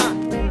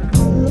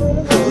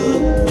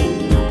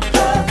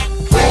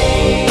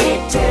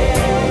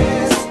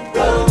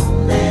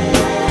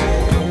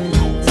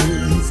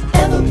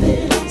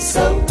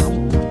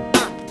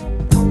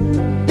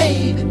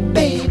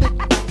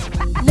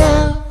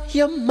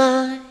 Your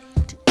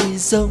mind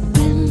is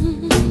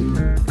open.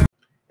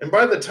 And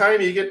by the time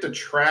you get to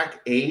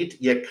track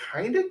 8, you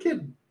kind of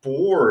get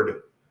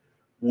bored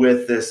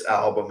with this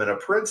album. And a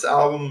Prince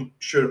album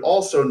should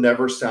also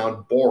never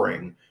sound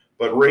boring,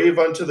 but Rave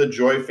Unto the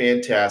Joy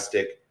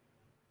Fantastic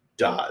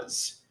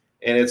does.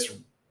 And it's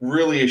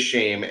really a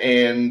shame.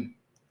 And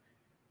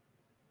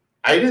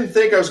I didn't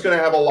think I was going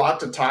to have a lot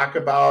to talk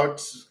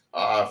about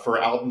for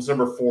albums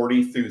number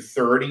 40 through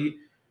 30.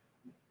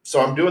 So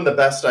I'm doing the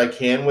best I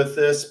can with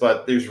this,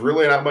 but there's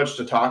really not much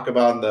to talk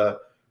about in the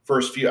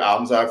first few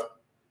albums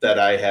that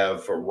I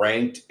have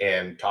ranked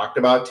and talked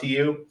about to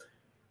you.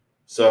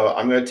 So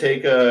I'm going to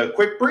take a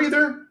quick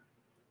breather,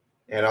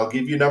 and I'll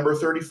give you number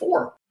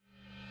 34.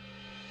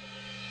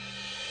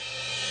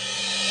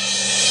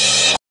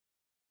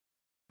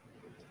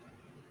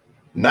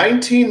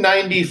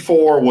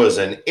 "1994 was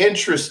an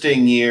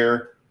interesting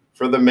year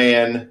for the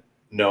man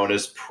known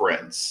as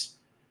Prince.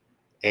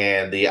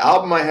 And the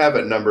album I have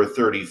at number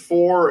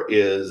 34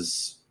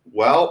 is,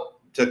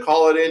 well, to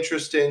call it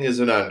interesting is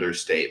an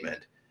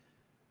understatement.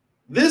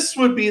 This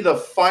would be the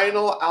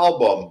final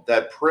album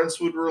that Prince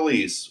would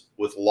release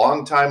with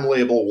longtime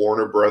label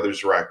Warner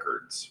Brothers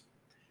Records.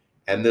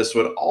 And this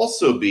would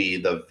also be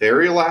the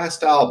very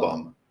last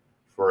album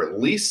for at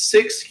least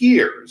 6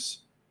 years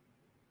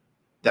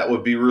that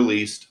would be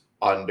released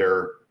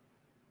under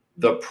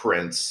the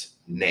Prince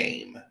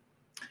name.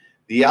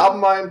 The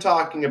album I'm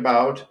talking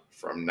about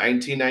from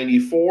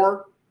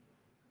 1994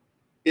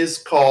 is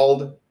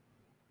called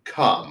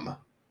Come.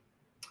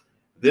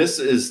 This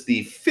is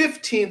the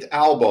 15th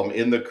album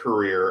in the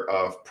career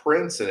of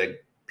Prince, and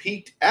it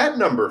peaked at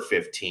number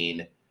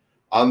 15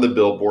 on the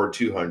Billboard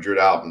 200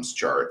 albums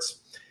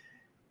charts.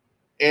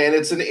 And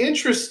it's an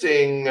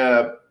interesting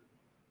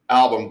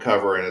album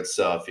cover in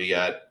itself. You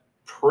got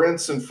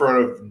Prince in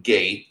front of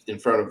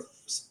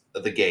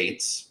the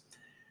gates,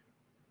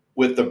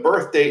 with the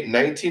birth date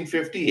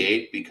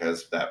 1958,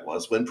 because that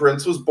was when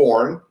Prince was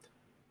born,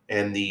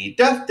 and the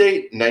death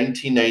date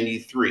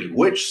 1993,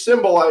 which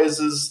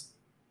symbolizes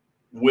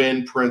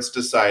when Prince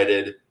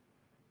decided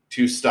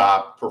to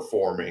stop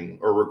performing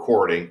or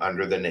recording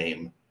under the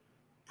name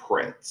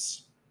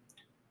Prince.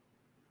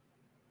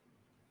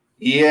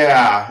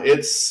 Yeah,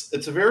 it's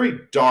a very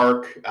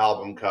dark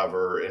album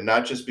cover, and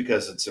not just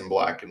because it's in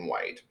black and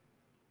white.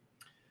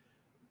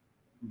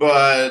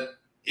 But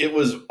it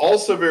was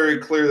also very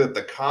clear that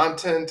the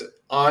content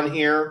on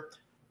here,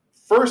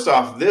 first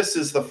off, this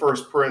is the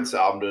first Prince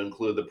album to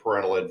include the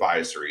parental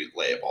advisory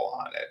label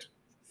on it.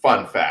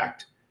 Fun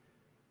fact.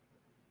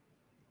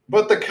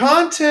 But the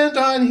content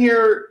on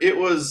here, it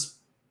was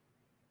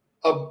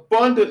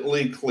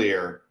abundantly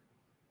clear.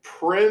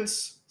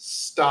 Prince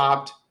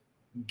stopped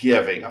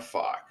giving a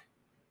fuck.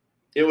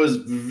 It was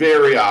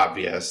very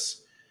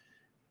obvious.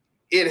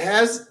 It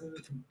has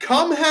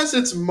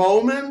its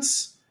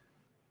moments,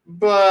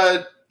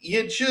 but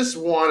you just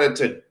want it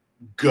to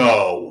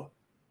go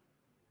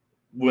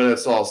when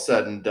it's all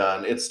said and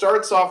done. It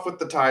starts off with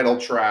the title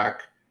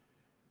track,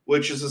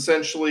 which is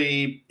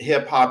essentially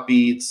hip-hop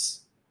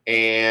beats,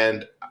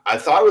 and I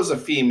thought it was a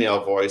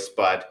female voice,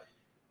 but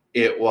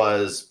it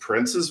was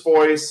Prince's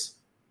voice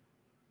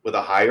with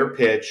a higher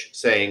pitch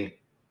saying,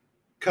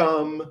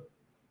 "Come,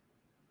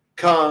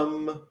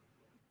 come,"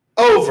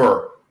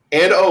 over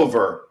and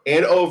over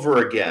and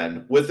over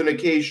again with an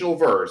occasional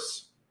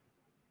verse.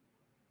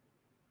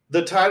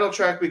 The title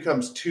track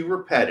becomes too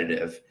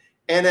repetitive,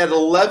 and at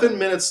 11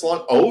 minutes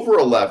long, over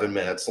 11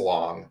 minutes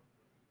long,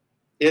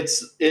 it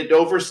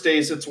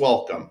overstays its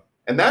welcome.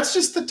 And that's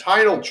just the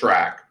title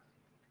track.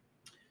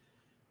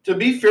 To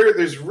be fair,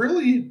 it's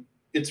really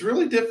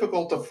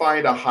difficult to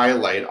find a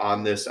highlight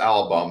on this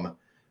album.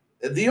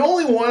 The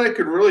only one I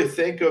could really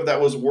think of that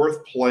was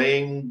worth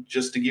playing,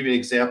 just to give you an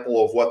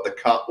example of what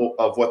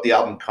the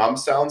album "Come"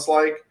 sounds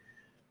like,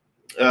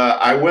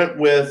 I went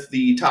with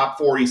the top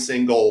 40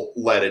 single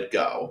 "Let It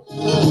Go."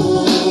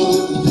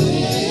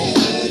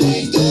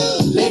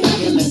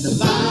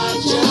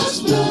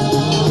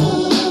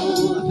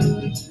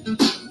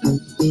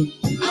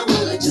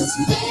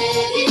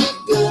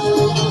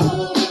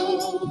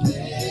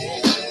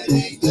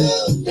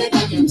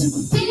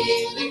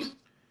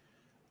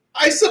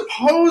 I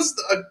suppose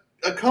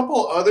a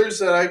couple others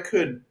that I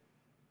could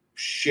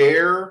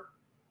share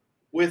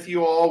with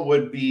you all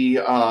would be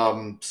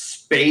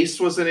Space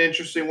was an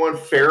interesting one.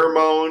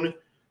 Pheromone,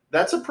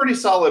 that's a pretty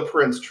solid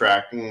Prince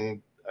track,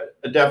 and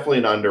definitely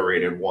an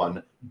underrated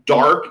one.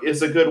 Dark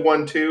is a good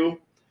one too.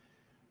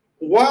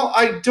 While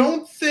I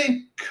don't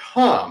think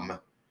Come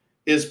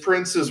is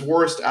Prince's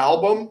worst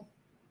album,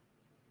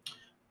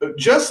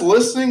 just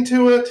listening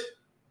to it,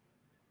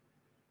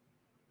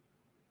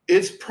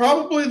 it's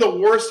probably the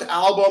worst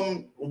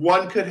album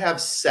one could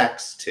have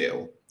sex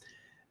to.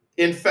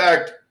 In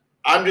fact,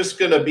 I'm just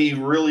going to be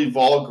really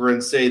vulgar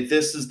and say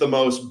this is the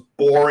most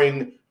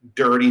boring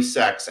dirty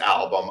sex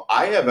album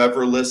I have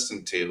ever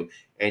listened to.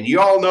 And you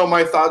all know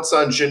my thoughts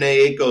on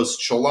Jhené Aiko's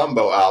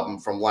Chilombo album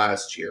from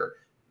last year.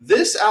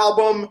 This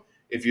album,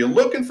 if you're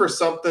looking for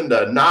something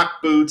to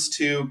knock boots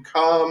to,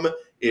 Come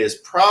is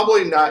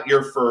probably not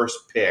your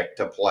first pick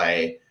to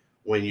play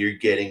when you're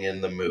getting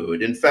in the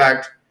mood. In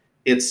fact,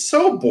 it's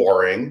so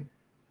boring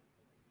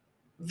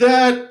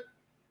that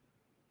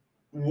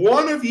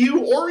one of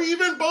you, or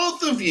even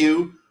both of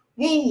you,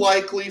 will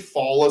likely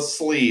fall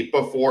asleep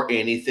before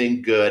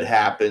anything good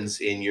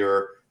happens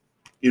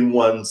in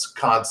one's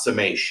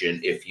consummation,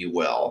 if you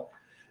will.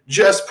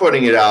 Just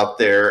putting it out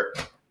there.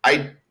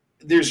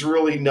 There's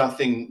really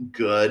nothing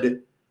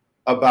good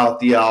about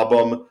the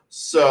album.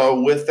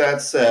 So with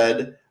that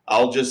said,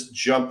 I'll just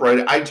jump right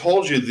in. I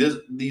told you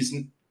these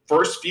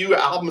first few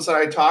albums that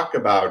I talk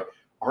about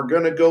are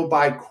going to go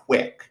by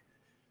quick.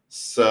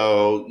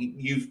 So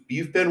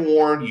you've been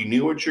warned. You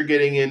knew what you're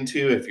getting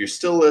into. If you're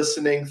still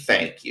listening,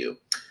 thank you.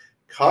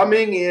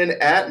 Coming in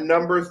at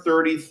number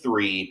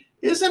 33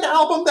 is an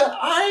album that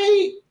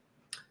I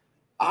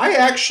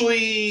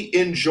actually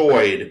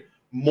enjoyed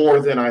more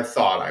than I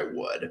thought I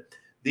would.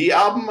 The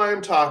album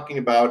I'm talking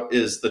about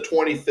is the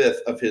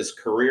 25th of his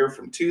career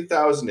from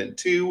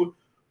 2002,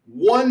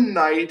 One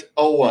Night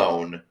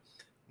Alone.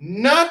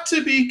 Not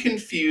to be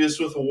confused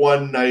with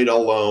One Night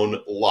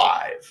Alone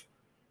Live,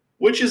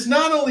 which is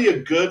not only a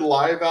good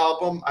live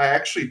album, I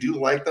actually do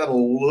like that a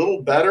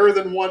little better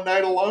than One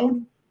Night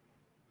Alone,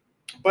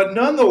 but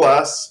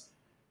nonetheless,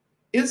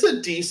 it's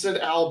a decent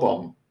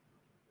album.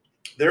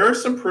 There are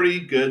some pretty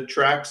good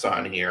tracks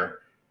on here.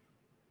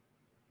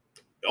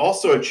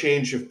 Also a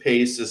change of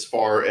pace as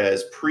far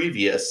as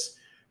previous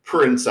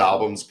Prince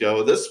albums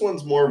go. This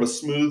one's more of a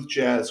smooth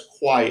jazz,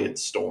 quiet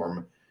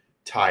storm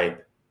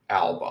type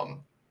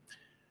album.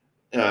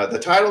 The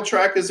title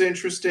track is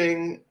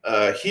interesting.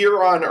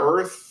 Here on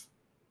Earth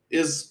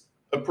is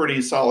a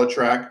pretty solid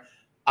track.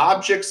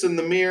 Objects in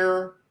the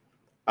Mirror,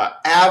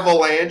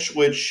 Avalanche,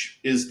 which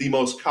is the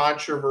most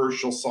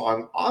controversial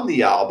song on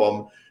the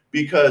album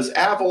because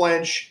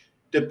Avalanche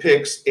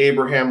depicts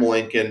Abraham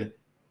Lincoln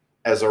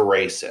as a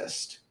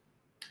racist.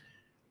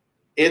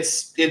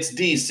 It's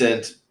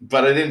decent,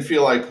 but I didn't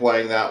feel like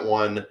playing that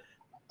one.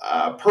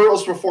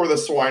 Pearls Before the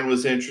Swine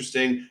was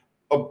interesting.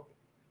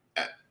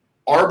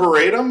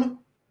 Arboretum,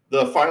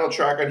 the final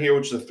track on here,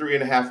 which is a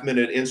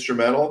 3.5-minute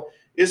instrumental,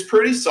 is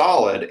pretty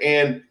solid.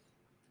 And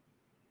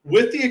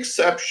with the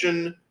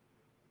exception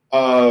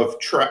of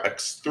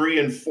tracks 3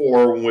 and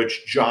 4, in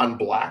which John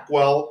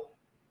Blackwell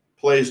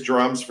plays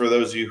drums, for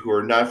those of you who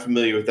are not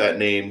familiar with that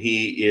name,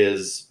 he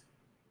is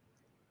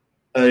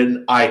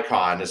an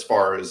icon as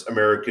far as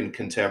American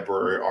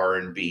contemporary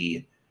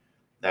R&B.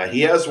 Now, he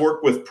has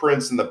worked with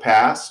Prince in the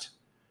past,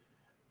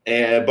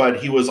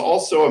 but he was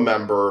also a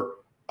member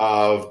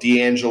of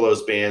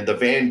D'Angelo's band, The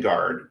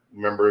Vanguard.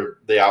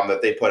 Remember the album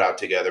that they put out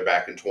together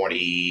back in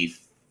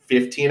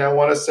 2015, I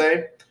want to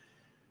say?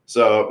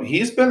 So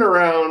he's been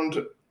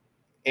around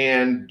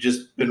and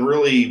just been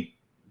really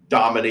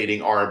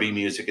dominating R&B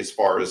music as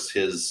far as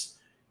his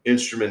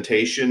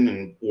instrumentation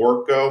and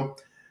work go.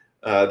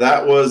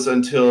 That was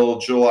until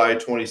July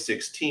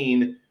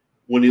 2016,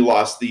 when he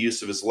lost the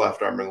use of his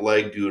left arm and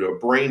leg due to a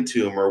brain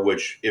tumor,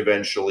 which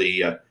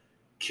eventually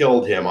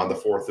killed him on the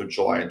 4th of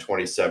July in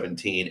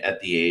 2017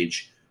 at the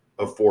age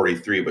of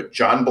 43. But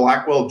John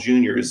Blackwell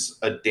Jr. is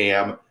a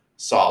damn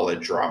solid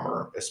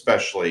drummer,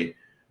 especially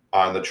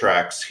on the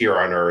tracks Here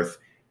on Earth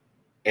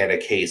and A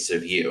Case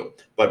of You.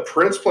 But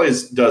Prince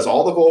does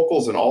all the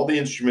vocals and all the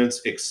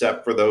instruments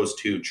except for those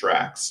 2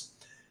 tracks.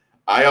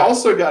 I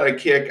also got a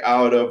kick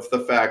out of the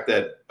fact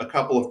that a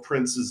couple of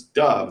Prince's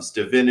doves,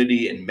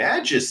 Divinity and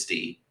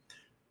Majesty,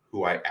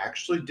 who I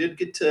actually did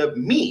get to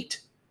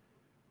meet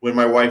when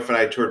my wife and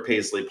I toured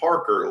Paisley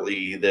Park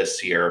early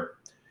this year,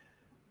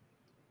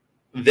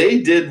 they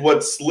did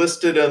what's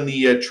listed on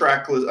the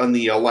track list, on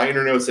the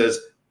liner notes as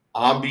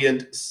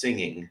ambient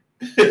singing.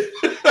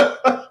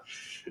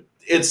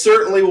 It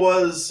certainly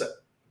was,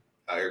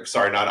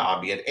 sorry,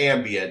 not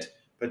ambient,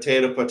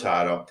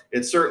 potato.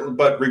 It certainly,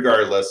 but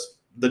regardless,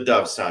 the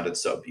dove sounded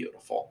so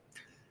beautiful.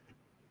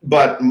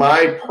 But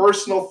my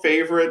personal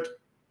favorite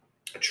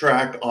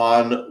track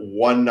on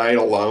One Night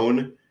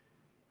Alone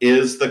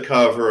is the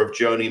cover of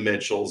Joni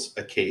Mitchell's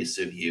A Case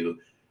of You.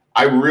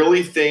 I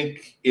really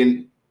think,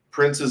 in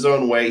Prince's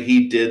own way,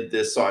 he did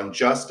this on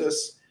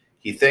justice.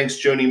 He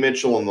thanks Joni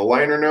Mitchell in the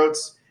liner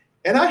notes,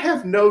 and I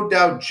have no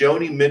doubt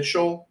Joni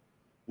Mitchell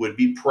would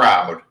be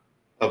proud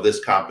of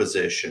this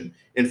composition.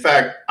 In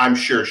fact, I'm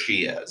sure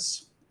she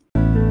is.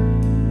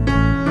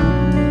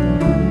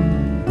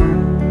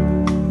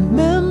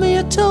 Remember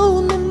you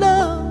told me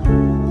love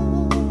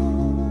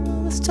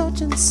was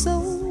touching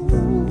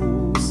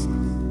souls.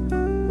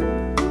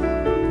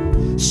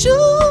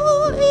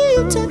 Sure,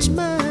 you touch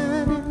mine,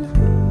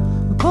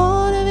 and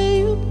part of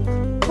you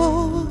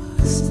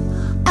pours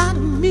out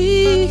of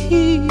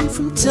me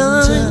from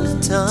time to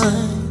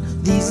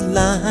time. These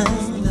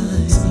lines.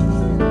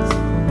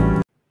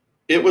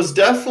 It was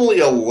definitely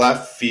a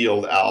left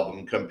field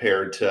album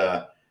compared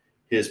to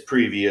his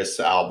previous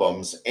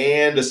albums,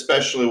 and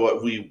especially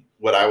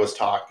what I was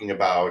talking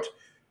about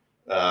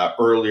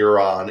earlier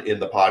on in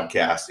the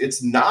podcast.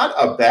 It's not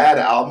a bad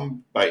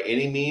album by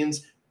any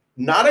means,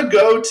 not a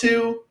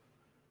go-to,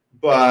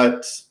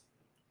 but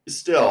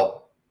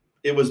still,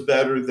 it was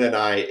better than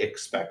I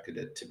expected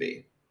it to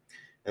be.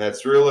 And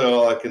that's really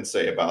all I can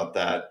say about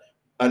that.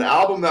 An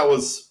album that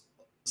was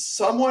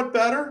somewhat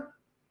better,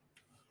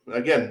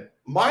 again,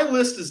 my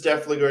list is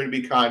definitely going to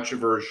be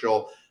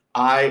controversial.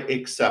 I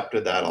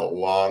accepted that a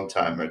long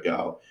time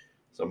ago.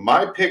 So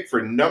my pick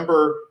for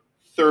number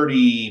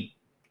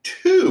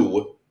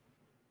 32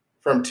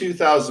 from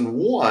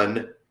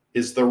 2001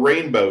 is The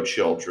Rainbow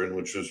Children,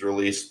 which was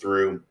released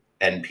through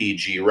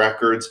NPG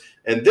Records.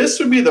 And this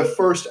would be the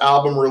first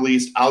album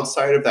released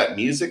outside of that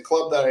music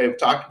club that I have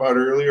talked about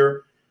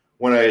earlier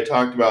when I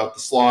talked about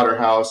The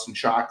Slaughterhouse and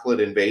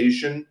Chocolate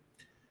Invasion.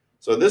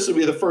 So this would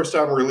be the first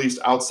album released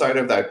outside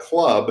of that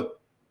club.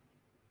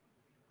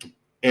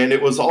 And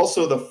it was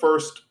also an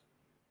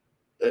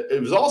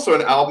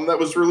album that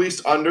was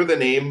released under the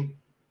name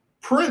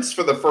Prince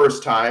for the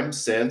first time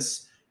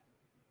since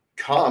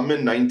Come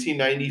in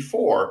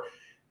 1994.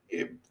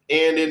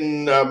 And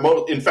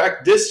in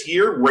fact, this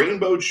year,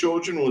 Rainbow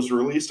Children was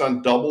released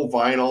on double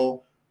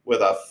vinyl with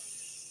a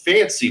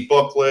fancy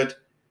booklet.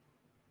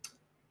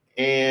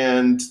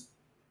 And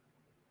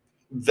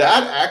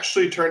that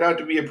actually turned out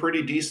to be a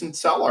pretty decent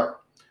seller.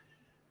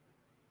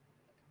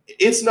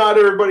 It's not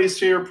everybody's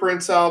favorite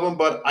Prince album,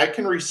 but I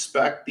can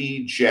respect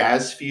the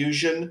jazz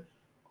fusion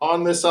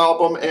on this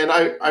album, and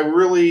I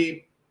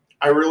really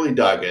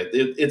dug it.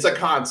 It's a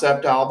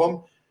concept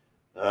album.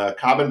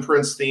 Common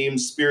Prince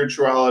themes,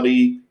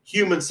 spirituality,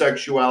 human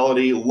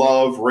sexuality,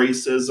 love,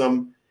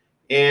 racism,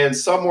 and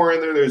somewhere in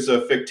there's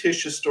a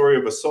fictitious story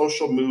of a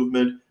social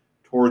movement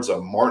towards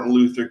a Martin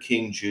Luther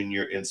King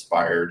Jr.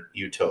 inspired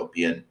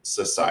utopian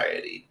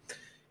society.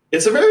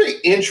 It's a very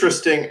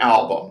interesting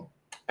album,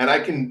 and I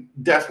can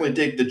definitely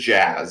dig the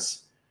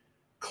jazz.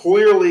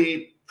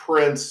 Clearly,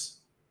 Prince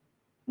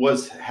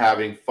was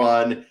having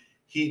fun.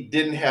 He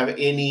didn't have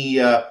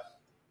any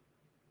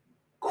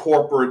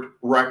corporate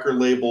record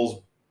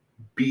labels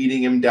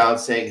beating him down,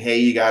 saying, hey,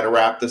 you got to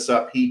wrap this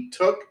up. He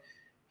took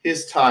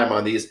his time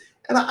on these.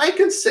 And I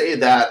can say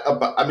that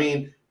about, I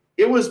mean,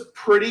 it was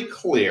pretty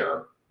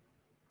clear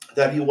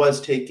that he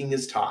was taking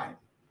his time.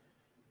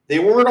 They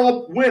weren't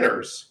all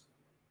winners,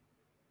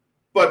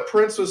 but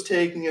Prince was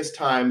taking his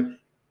time,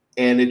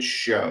 and it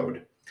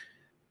showed.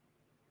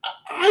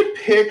 I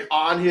pick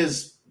on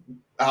his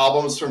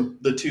albums from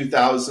the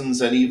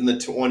 2000s and even the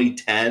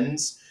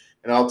 2010s,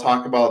 and I'll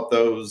talk about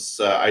those.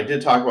 I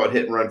did talk about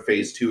Hit and Run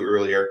Phase 2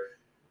 earlier.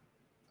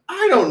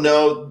 I don't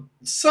know.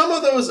 Some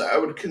of those I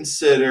would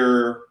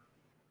consider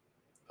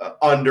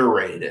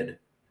underrated,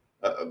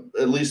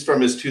 at least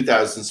from his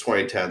 2000s,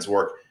 2010s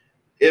work.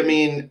 I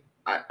mean,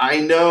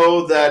 I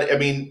know that, I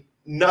mean,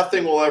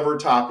 nothing will ever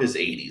top his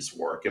 80s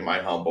work, in my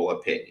humble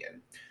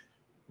opinion.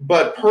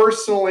 But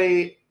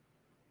personally,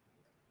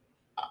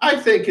 I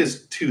think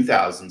his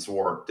 2000s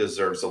work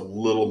deserves a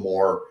little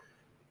more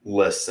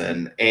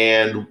listen.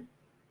 And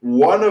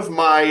one of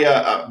my,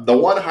 the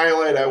one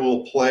highlight I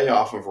will play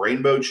off of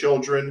Rainbow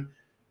Children,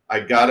 I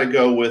got to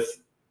go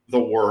with The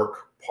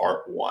Work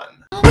Part 1.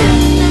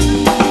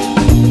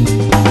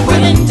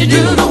 Willing to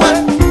do the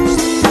work,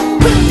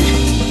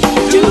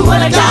 do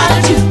what I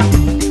gotta do.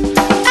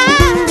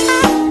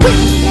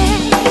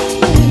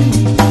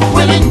 I'm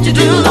willing to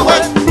do the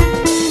work.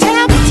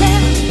 Tell me,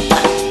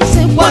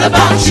 say, what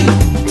about you?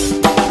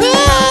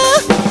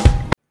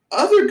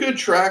 Other good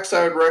tracks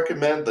I would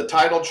recommend, the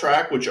title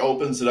track, which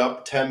opens it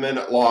up,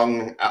 10-minute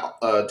long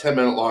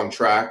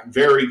track,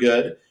 very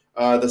good.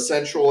 The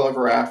Sensual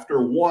Ever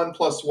After, 1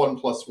 + 1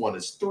 + 1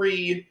 is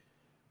 3.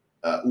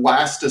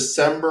 Last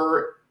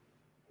December,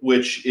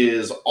 which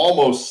is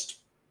almost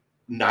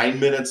 9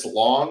 minutes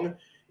long,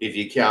 if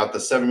you count the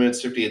 7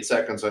 minutes, 58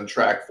 seconds on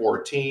track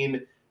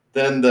 14,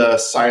 then the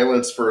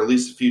silence for at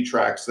least a few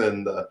tracks,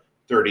 then the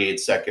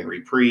 38-second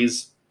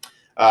reprise.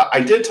 I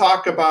did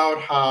talk about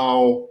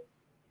how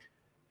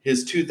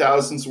his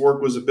 2000s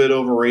work was a bit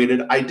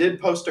overrated. I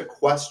did post a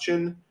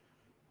question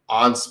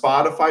on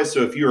Spotify,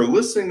 so if you're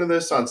listening to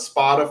this on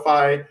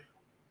Spotify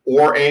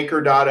or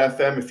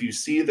Anchor.fm, if you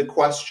see the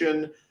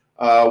question,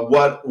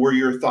 what were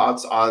your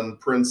thoughts on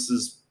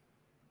Prince's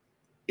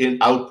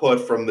output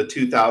from the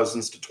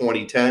 2000s to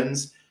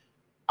 2010s?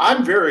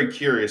 I'm very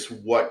curious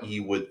what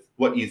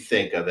you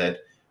think of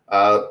it.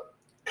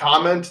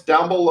 Comment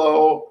down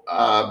below.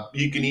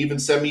 You can even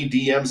send me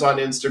DMs on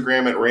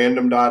Instagram at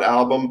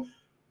random.album.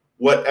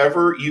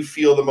 Whatever you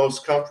feel the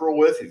most comfortable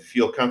with. If you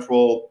feel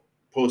comfortable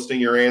posting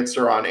your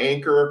answer on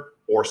Anchor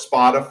or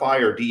Spotify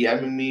or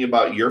DMing me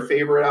about your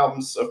favorite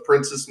albums of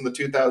Prince's from the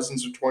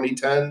 2000s or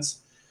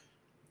 2010s,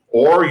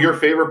 or your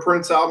favorite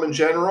Prince album in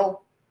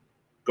general,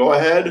 go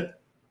ahead.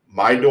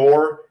 My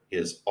door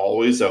is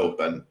always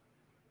open.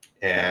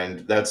 And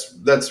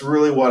that's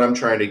really what I'm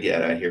trying to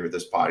get at here with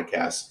this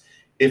podcast.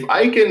 If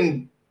I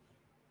can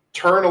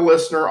turn a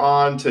listener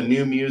on to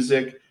new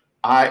music,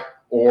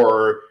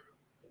 or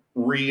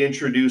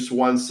reintroduce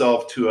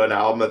oneself to an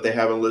album that they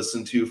haven't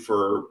listened to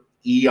for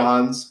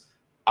eons,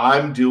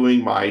 I'm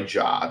doing my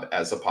job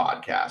as a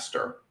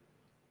podcaster.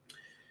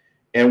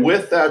 And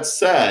with that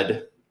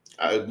said,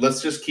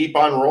 let's just keep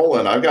on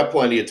rolling. I've got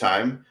plenty of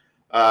time.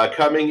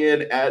 Coming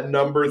in at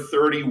number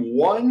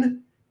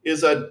 31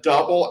 is a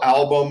double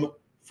album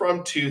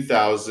from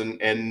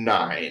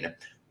 2009,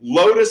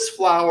 Lotus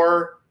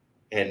Flower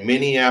and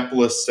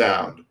Minneapolis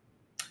Sound.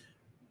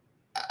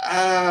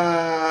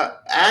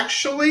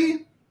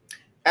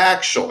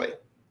 Actually,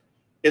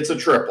 it's a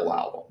triple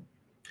album.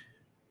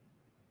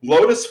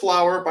 Lotus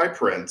Flower by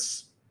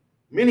Prince,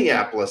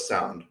 Minneapolis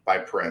Sound by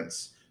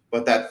Prince.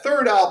 But that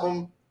third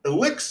album,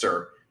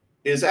 Elixir,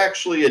 is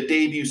actually a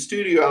debut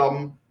studio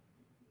album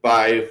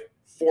by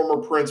former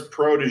Prince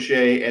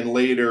protege and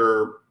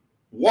later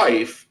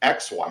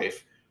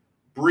ex-wife,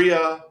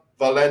 Bria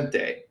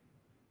Valente.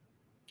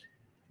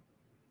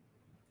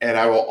 And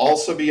I will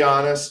also be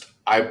honest,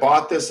 I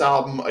bought this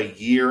album a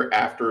year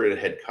after it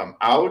had come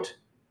out.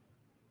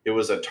 It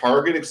was a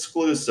Target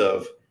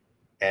exclusive,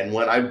 and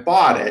when I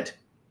bought it,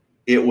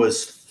 it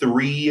was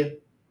 $3.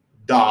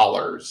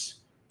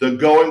 The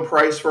going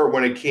price for it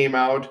when it came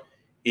out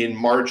in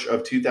March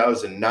of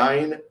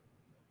 2009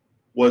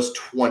 was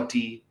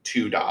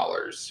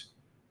 $22.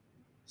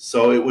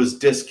 So it was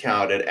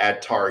discounted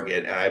at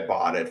Target, and I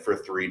bought it for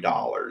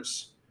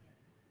 $3.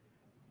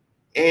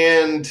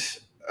 And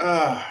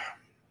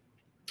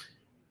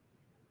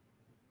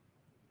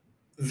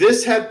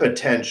this had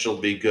potential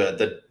to be good.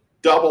 The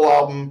double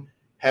album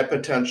had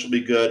potential to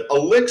be good.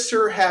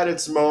 Elixir had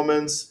its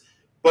moments,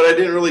 but I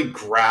didn't really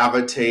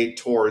gravitate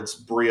towards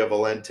Bria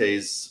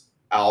Valente's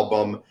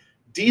album.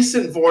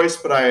 Decent voice,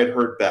 but I had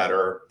heard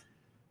better.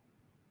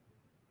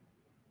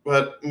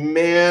 But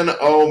man,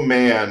 oh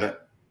man,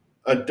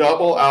 a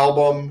double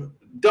album.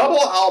 Double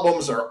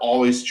albums are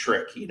always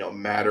tricky, no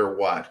matter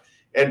what.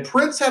 And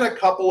Prince had a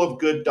couple of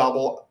good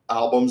double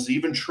albums,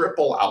 even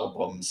triple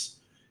albums,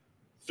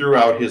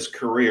 throughout his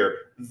career.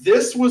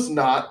 This was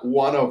not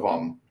one of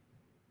them.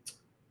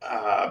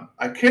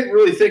 I can't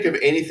really think of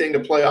anything to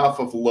play off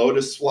of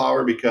Lotus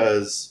Flower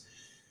because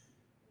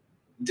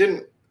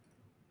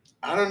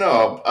I don't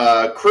know.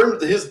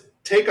 His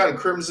take on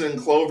Crimson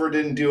Clover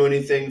didn't do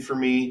anything for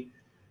me.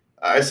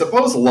 I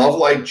suppose Love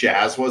Like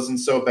Jazz wasn't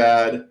so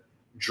bad.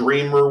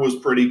 Dreamer was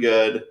pretty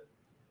good.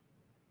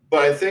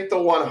 But I think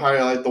the one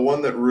highlight, the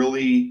one that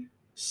really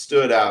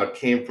stood out,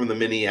 came from the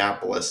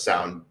Minneapolis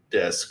sound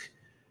disc,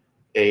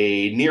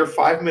 a near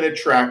 5-minute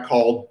track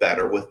called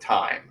Better With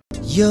Time.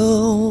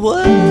 Your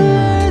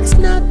words,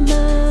 not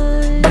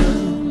mine,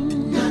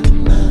 not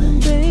mine,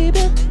 baby.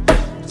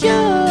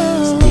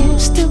 You're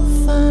still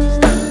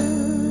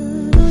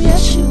fine.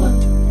 Yes, you are.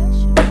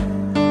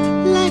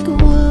 Like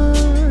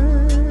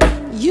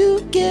wine,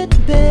 you get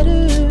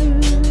better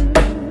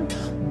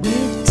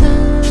with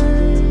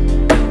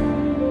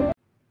time.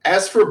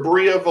 As for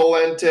Bria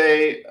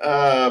Valente,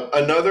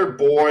 Another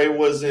Boy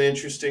was an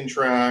interesting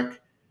track.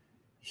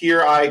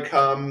 Here I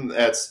Come,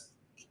 that's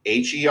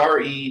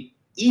HereEyecome.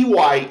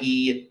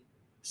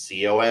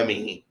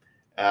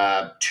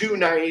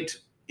 Two-Night,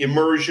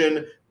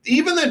 Immersion.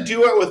 Even the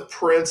duet with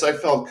Prince I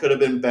felt could have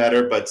been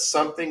better, but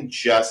something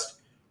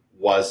just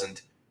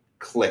wasn't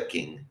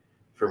clicking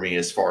for me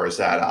as far as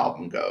that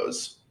album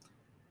goes.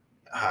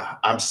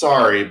 I'm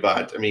sorry,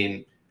 but I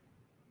mean,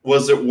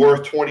 was it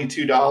worth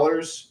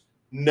 $22?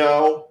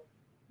 No.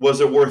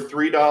 Was it worth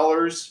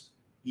 $3?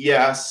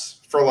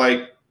 Yes, for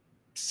like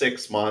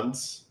 6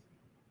 months,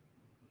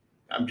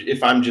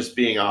 if I'm just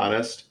being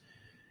honest.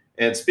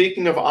 And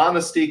speaking of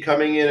honesty,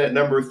 coming in at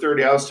number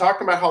 30, I was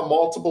talking about how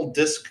multiple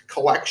disc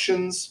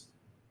collections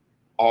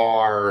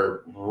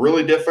are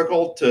really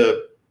difficult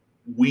to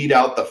weed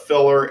out the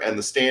filler and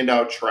the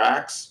standout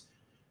tracks.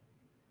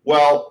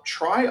 Well,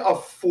 try a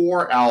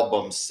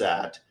 4-album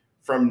set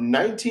from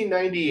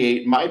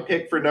 1998. My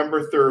pick for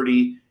number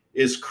 30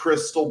 is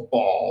Crystal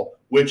Ball,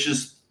 which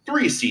is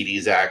 3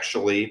 CDs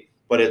actually,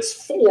 but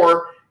it's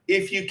 4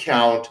 if you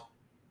count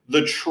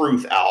the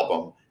Truth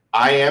album.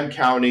 I am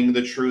counting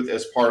the Truth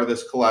as part of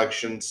this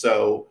collection,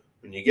 so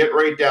when you get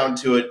right down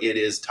to it, it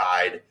is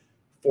tied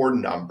for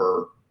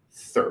number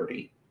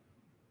 30.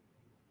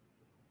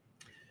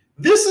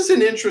 This is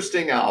an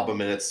interesting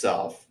album in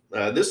itself.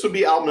 This would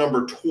be album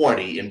number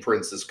 20 in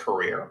Prince's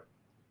career.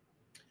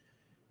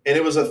 And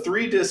it was a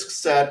 3-disc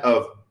set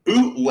of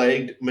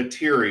bootlegged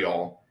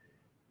material,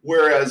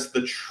 whereas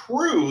the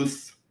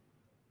Truth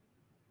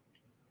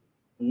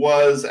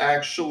was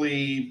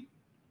actually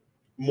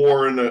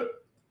more in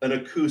an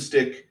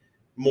acoustic,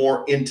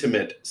 more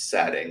intimate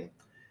setting.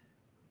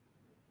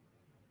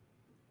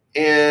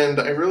 And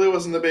I really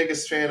wasn't the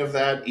biggest fan of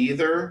that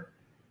either,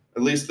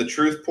 at least the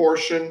Truth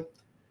portion.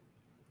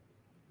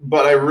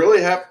 But I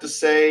really have to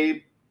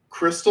say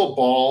Crystal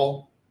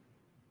Ball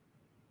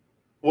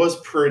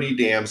was pretty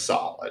damn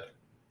solid.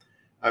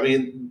 I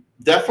mean,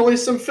 definitely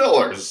some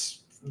filler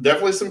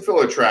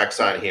tracks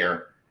on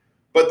here.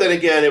 But then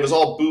again, it was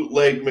all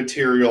bootleg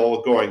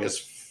material going as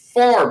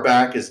far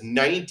back as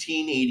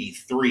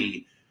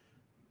 1983.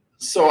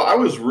 So I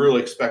was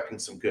really expecting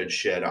some good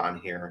shit on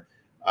here.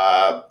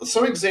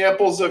 Some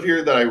examples of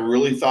here that I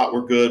really thought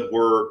were good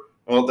were,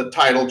 well, the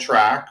title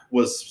track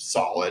was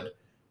solid.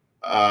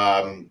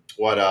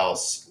 What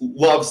else?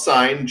 Love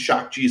Sign,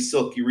 Shock G's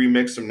Silky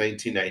remix from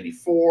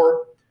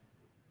 1994.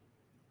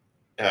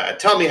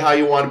 Tell Me How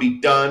You Want to Be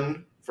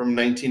Done from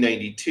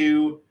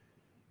 1992.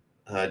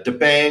 Da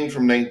Bang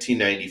from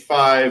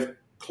 1995.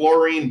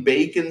 Chlorine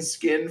Bacon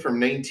Skin from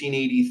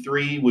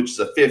 1983, which is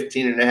a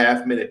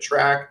 15.5-minute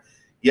track.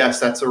 Yes,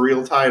 that's a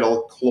real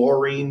title,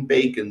 Chlorine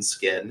Bacon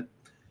Skin.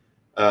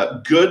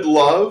 Good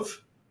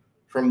Love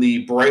from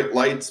the Bright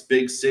Lights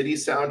Big City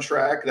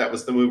soundtrack. That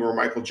was the movie where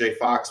Michael J.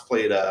 Fox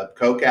played a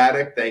coke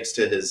addict thanks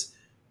to his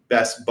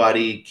best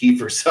buddy,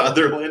 Kiefer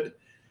Sutherland.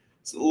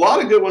 So a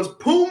lot of good ones.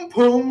 Poom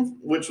Poom,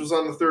 which was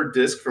on the 3rd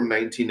disc from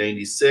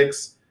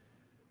 1996.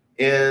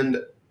 And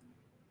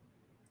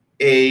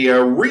a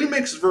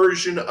remix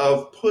version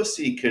of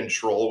Pussy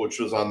Control, which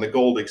was on the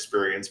Gold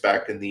Experience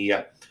back in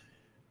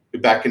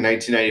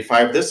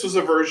 1995. This was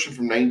a version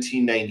from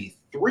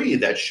 1993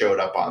 that showed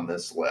up on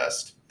this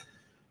list.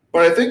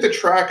 But I think the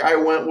track I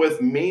went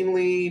with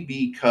mainly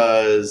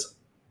because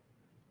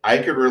I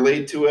could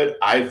relate to it.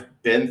 I've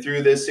been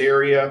through this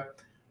area.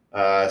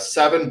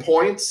 7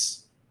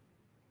 Points,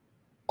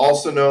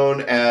 also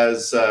known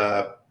as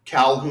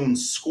Calhoun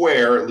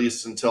Square, at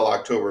least until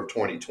October of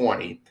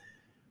 2020.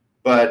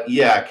 But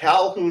yeah,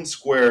 Calhoun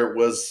Square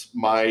was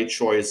my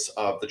choice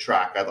of the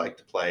track I'd like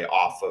to play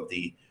off of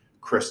the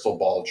Crystal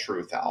Ball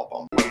Truth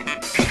album.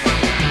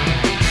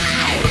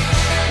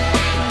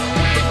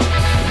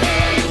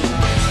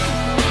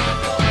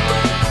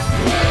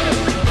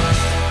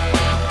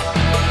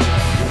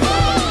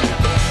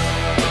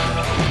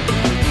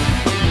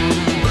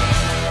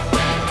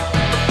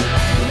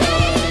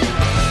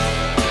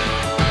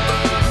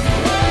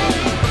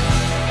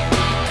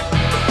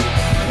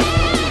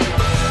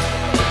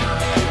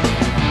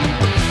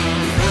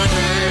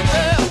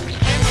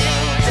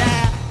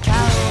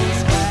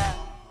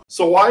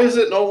 So why is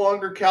it no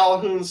longer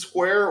Calhoun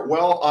Square?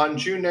 Well, on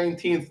June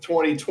 19th,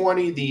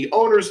 2020, the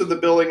owners of the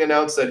building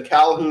announced that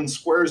Calhoun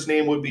Square's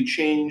name would be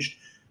changed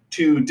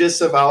to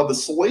disavow the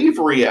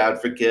slavery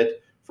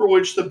advocate for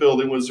which the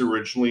building was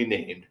originally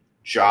named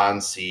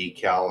John C.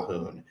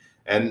 Calhoun.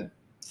 And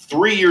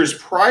 3 years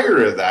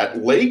prior to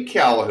that, Lake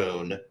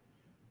Calhoun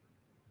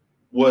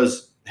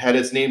had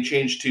its name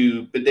changed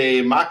to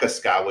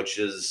Bede-Makaska, which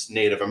is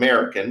Native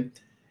American.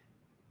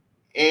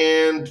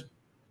 And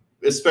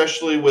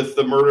especially with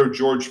the murder of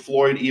George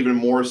Floyd, even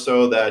more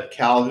so that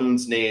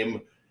Calhoun's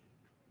name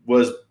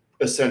was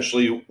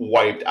essentially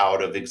wiped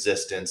out of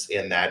existence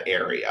in that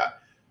area.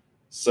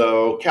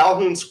 So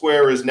Calhoun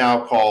Square is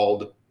now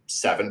called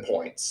 7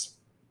 Points.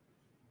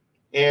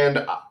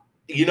 And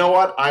you know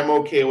what? I'm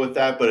okay with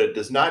that, but it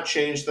does not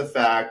change the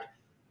fact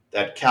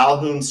that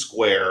Calhoun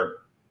Square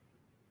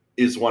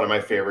is one of my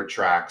favorite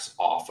tracks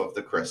off of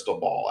the Crystal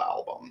Ball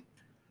album.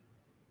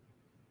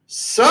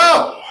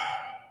 So,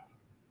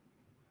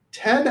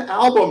 10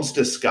 albums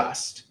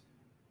discussed.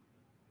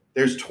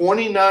 There's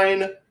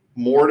 29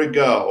 more to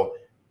go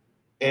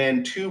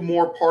and 2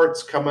 more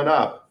parts coming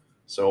up.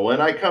 So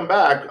when I come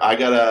back, I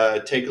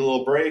gotta take a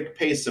little break,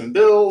 pay some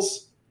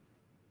bills,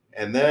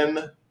 and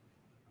then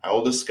I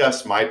will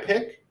discuss my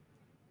pick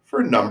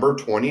for number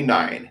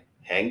 29.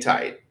 Hang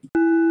tight.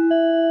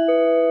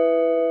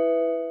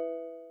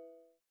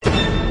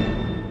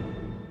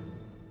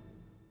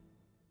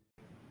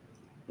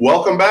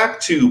 Welcome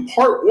back to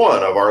part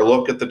 1 of our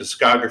look at the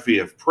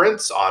discography of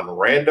Prince on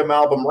Random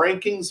Album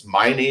Rankings.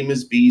 My name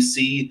is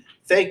BC.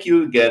 Thank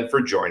you again for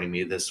joining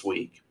me this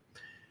week.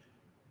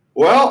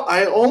 Well,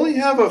 I only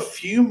have a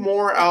few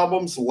more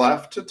albums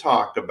left to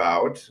talk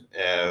about.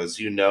 As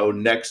you know,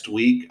 next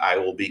week I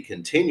will be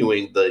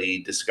continuing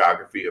the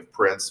discography of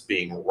Prince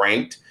being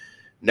ranked.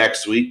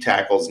 Next week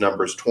tackles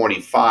numbers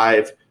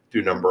 25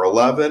 through number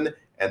 11,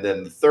 and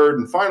then the third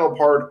and final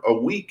part a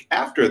week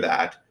after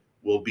that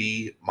will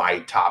be my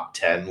top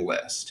 10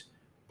 list.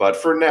 But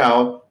for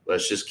now,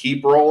 let's just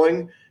keep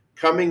rolling.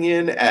 Coming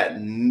in at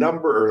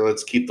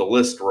let's keep the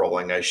list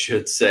rolling, I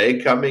should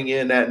say. Coming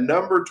in at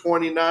number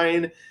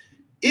 29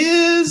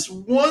 is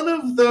one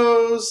of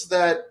those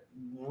that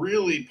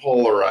really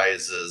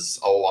polarizes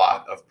a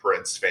lot of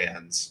Prince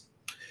fans.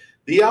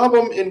 The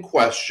album in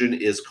question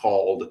is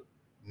called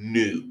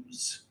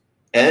News.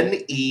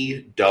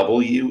 News.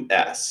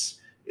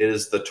 It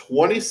is the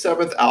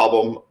 27th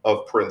album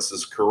of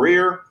Prince's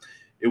career.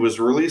 It was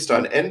released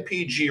on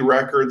NPG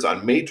Records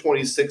on May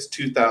 26,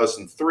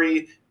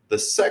 2003, the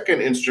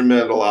second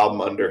instrumental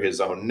album under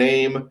his own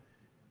name.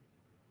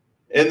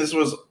 And this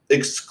was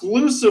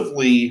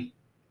exclusively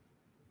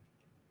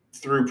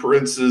through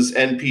Prince's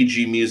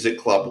NPG Music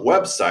Club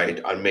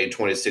website on May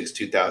 26,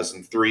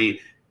 2003,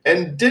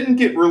 and didn't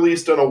get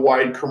released on a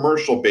wide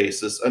commercial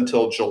basis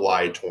until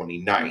July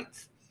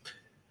 29th.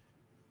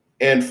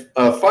 And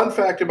a fun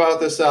fact about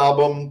this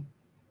album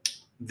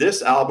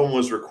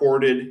was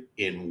recorded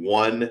in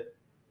one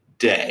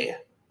day,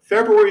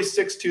 February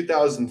 6,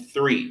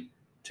 2003,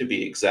 to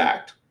be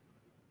exact.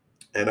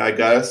 And I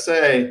gotta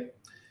say,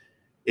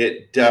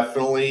 it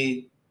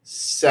definitely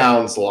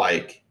sounds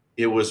like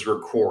it was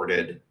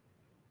recorded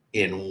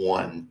in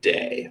one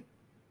day.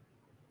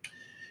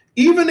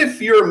 Even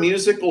if you're a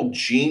musical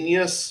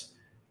genius,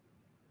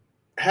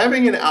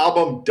 having an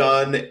album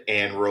done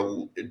in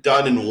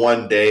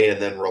one day and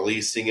then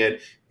releasing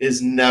it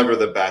is never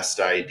the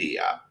best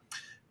idea.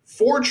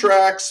 4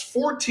 tracks,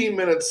 14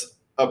 minutes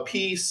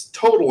apiece,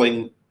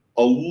 totaling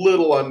a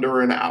little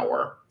under an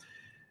hour.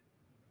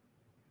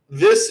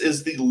 This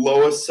is the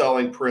lowest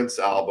selling Prince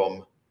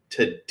album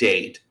to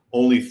date.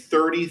 Only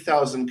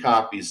 30,000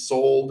 copies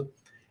sold.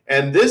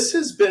 And this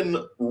has been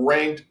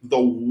ranked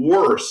the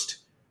worst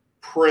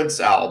Prince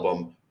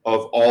album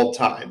of all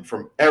time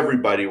from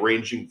everybody,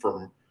 ranging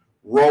from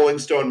Rolling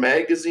Stone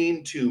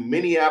magazine to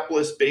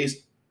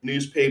Minneapolis-based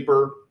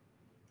newspaper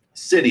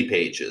City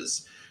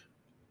Pages.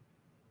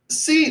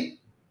 See,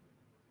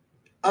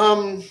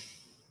 I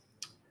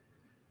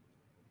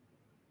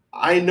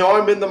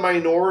know I'm in the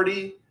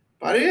minority,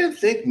 but I didn't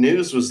think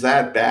News was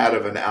that bad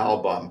of an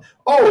album.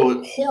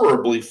 Oh,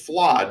 horribly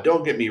flawed,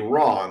 don't get me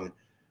wrong,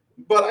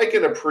 but I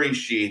can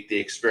appreciate the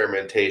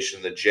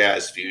experimentation, the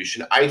jazz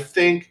fusion. I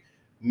think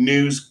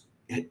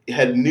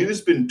had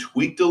News been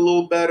tweaked a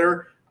little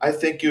better, I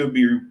think it would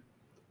be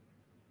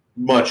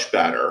much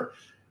better.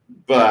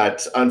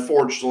 But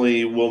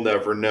unfortunately, we'll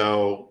never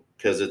know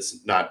because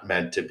it's not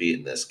meant to be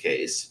in this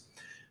case.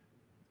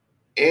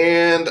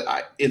 And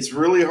it's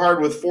really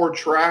hard with 4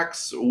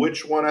 tracks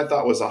which one I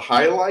thought was a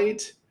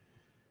highlight.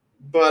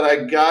 But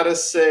I gotta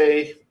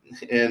say,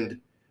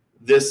 and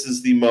this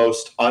is the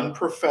most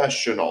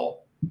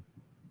unprofessional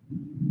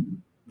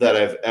that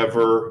I've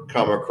ever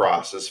come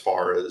across as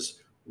far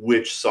as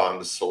which song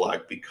to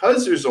select.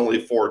 Because there's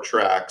only 4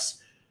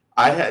 tracks,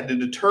 I had to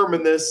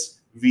determine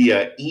this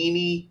via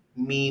Eeny,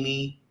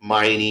 Meeny,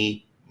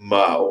 Miny,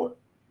 Mo.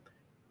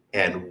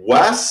 And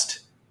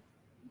West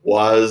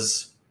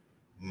was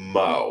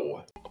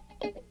Mo.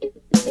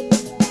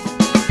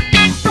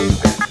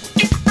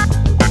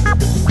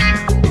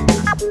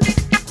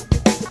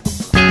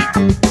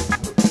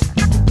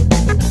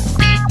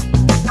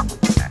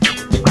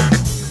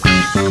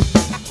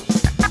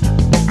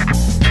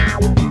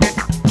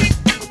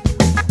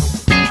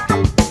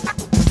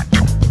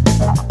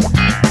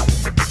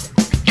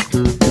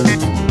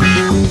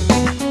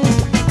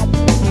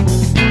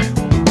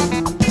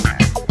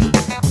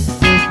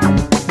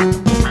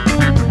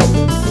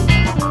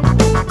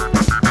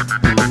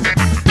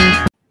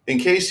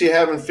 case you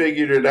haven't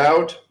figured it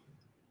out,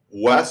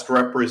 West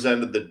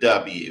represented the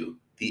W.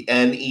 The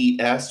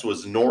NES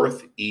was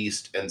North,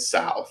 East, and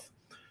South.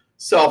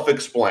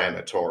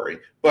 Self-explanatory.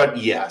 But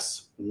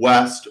yes,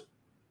 West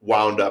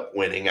wound up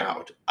winning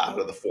out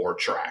of the 4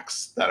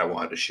 tracks that I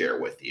wanted to share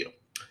with you.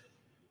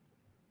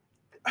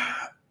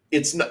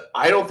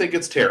 I don't think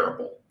it's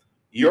terrible.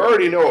 You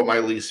already know what my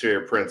least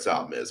favorite Prince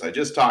album is. I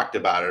just talked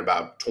about it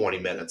about 30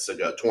 minutes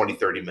ago.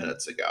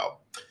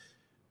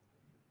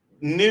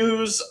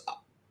 News,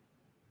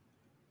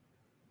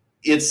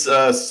 it's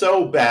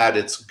so bad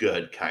it's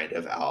good kind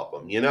of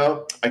album, you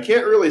know? I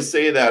can't really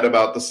say that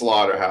about the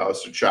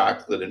Slaughterhouse or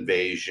Chocolate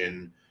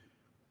Invasion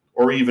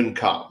or even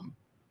Come.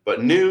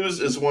 But News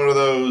is one of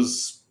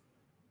those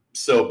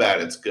so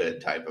bad it's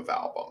good type of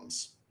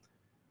albums.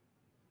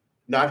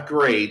 Not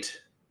great.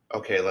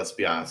 Okay, let's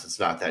be honest, it's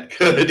not that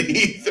good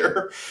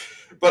either.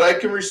 But I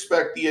can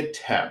respect the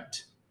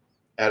attempt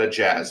at a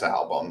jazz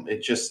album.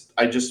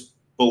 I just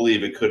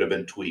believe it could have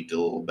been tweaked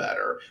a little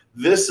better.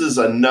 This is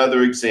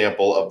another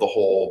example of the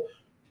whole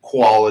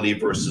quality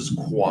versus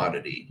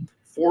quantity.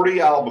 40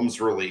 albums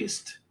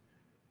released,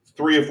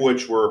 3 of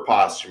which were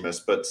posthumous,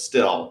 but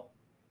still,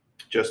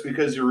 just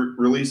because you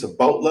release a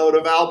boatload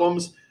of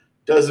albums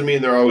doesn't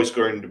mean they're always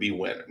going to be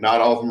winners. Not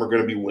all of them are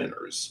going to be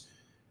winners.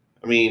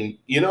 I mean,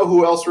 you know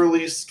who else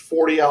released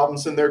 40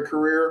 albums in their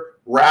career?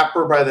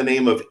 Rapper by the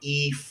name of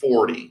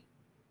E40.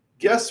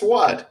 Guess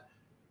what?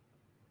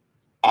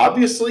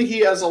 Obviously, he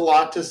has a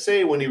lot to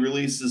say when he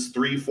releases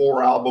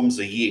 3-4 albums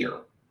a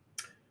year.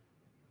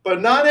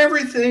 But not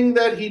everything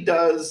that he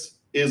does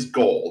is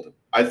gold.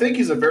 I think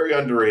he's a very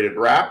underrated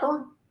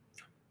rapper,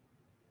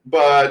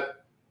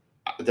 but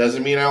it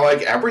doesn't mean I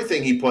like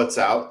everything he puts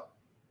out.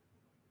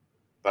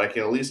 But I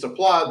can at least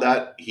applaud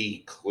that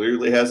he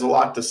clearly has a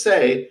lot to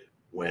say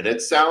when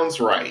it sounds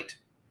right.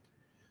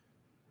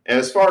 And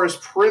as far as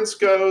Prince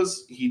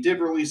goes, he did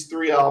release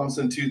 3 albums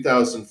in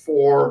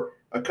 2004,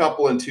 a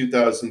couple in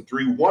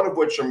 2003, one of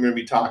which I'm going to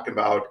be talking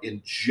about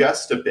in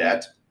just a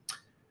bit.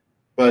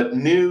 But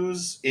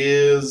News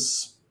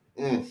is,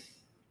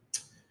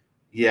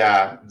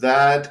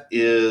 that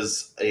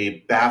is a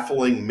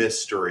baffling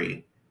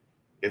mystery,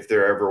 if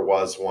there ever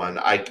was one.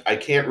 I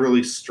can't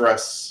really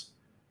stress.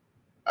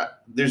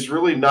 There's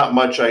really not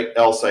much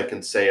else I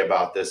can say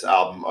about this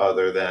album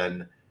other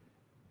than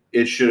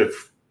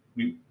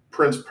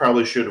Prince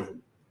probably should have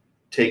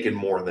taken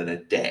more than a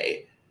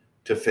day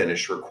to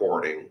finish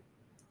recording.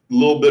 A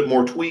little bit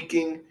more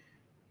tweaking,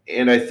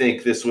 and I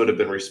think this would have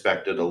been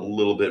respected a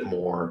little bit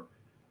more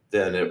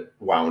than it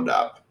wound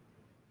up.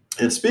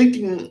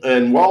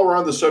 And while we're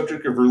on the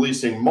subject of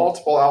releasing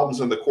multiple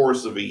albums in the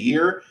course of a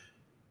year,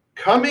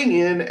 coming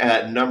in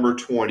at number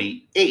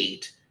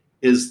 28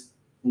 is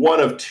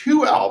one of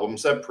 2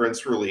 albums that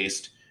Prince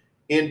released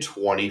in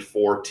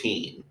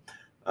 2014.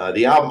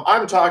 The album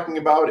I'm talking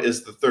about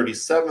is the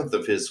 37th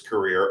of his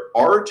career,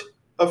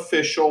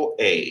 Artificial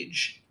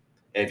Age.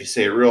 And if you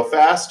say it real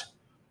fast,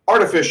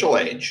 Artificial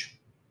Age.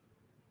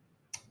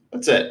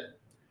 That's it.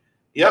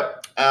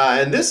 Yep.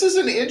 And this is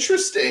an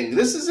interesting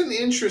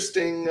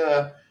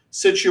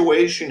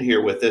situation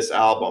here with this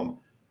album.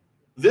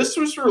 This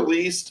was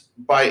released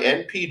by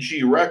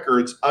NPG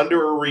Records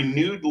under a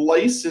renewed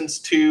license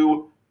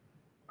to,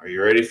 are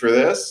you ready for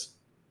this?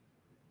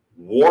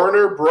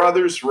 Warner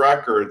Brothers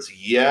Records.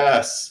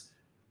 Yes.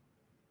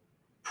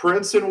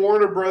 Prince and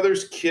Warner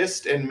Brothers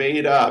kissed and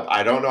made up.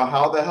 I don't know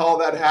how the hell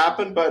that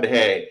happened, but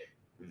hey,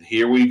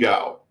 here we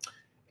go.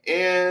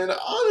 And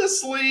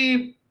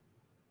honestly,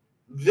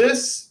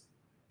 this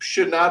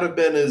should not have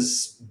been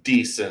as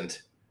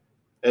decent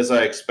as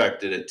I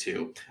expected it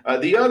to.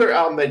 The other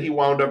album that he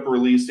wound up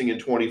releasing in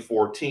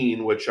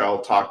 2014, which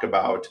I'll talk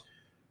about,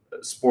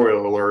 spoiler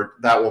alert,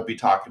 that won't be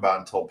talked about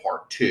until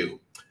part 2,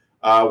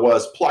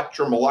 was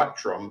Plectrum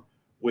Electrum,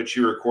 which he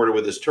recorded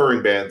with his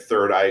touring band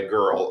Third Eye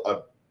Girl,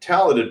 a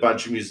talented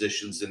bunch of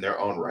musicians in their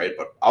own right.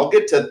 But I'll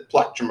get to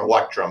Plectrum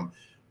Electrum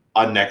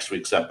on next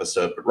week's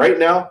episode. But right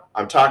now,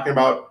 I'm talking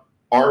about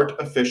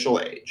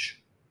Artificial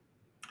Age.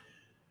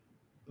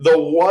 The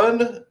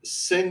one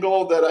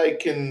single that I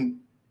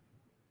can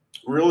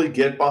really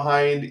get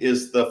behind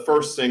is the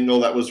first single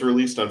that was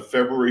released on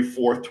February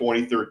 4th,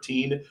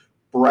 2013,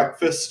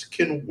 Breakfast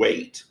Can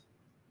Wait.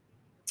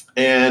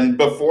 And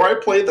before I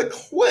play the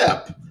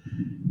clip,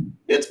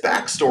 it's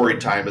backstory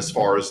time as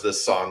far as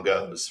this song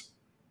goes.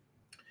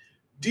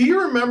 Do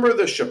you remember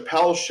the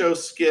Chappelle Show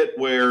skit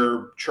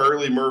where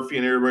Charlie Murphy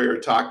and everybody are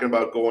talking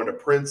about going to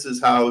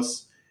Prince's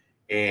house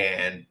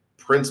and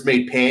Prince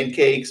made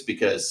pancakes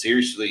because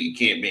seriously, you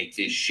can't make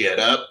this shit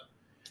up?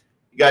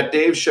 You got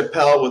Dave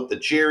Chappelle with the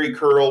Jerry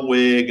curl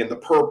wig and the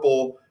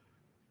purple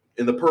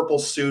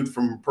suit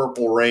from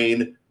Purple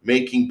Rain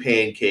making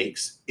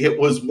pancakes. It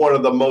was one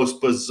of the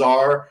most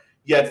bizarre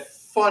yet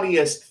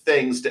funniest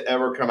things to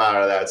ever come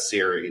out of that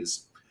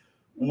series.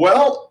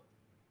 Well,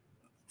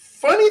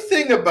 funny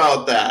thing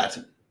about that,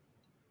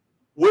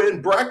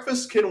 when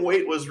Breakfast Can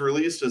Wait was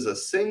released as a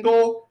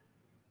single,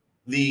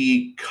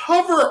 the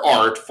cover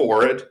art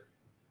for it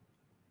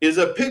is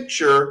a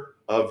picture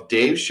of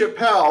Dave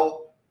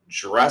Chappelle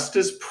dressed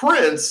as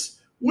Prince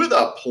with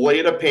a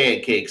plate of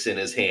pancakes in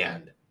his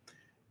hand.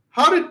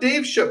 How did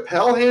Dave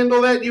Chappelle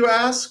handle that, you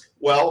ask?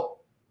 Well,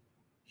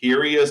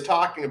 here he is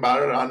talking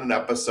about it on an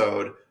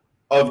episode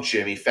of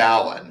Jimmy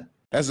Fallon.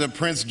 That's a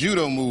Prince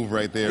judo move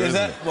right there. Is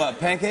that it? what,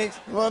 pancakes?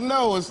 Well,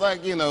 no, it's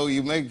like, you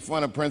make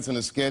fun of Prince in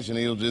a sketch and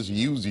he'll just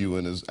use you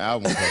in his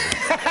album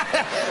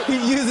cover.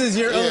 He uses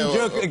your own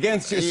joke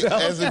against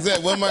yourself. That's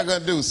exactly. What am I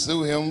gonna do?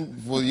 Sue him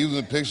for using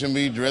a picture of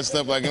me dressed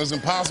up like him? It's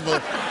impossible.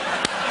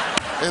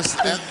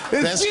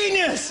 It's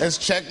genius. That's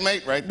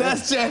checkmate right there.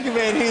 That's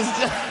checkmate.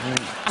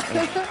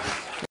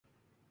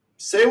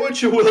 Say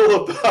what you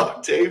will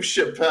about Dave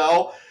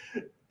Chappelle.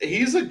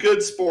 He's a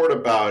good sport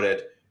about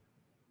it.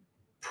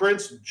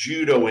 Prince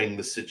judoing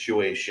the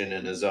situation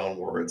in his own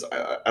words.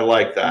 I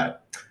like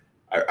that.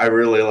 I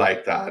really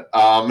like that.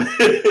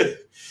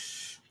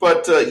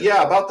 But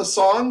yeah, about the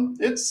song,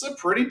 it's a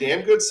pretty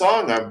damn good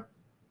song. I'm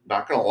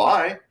not going to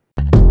lie.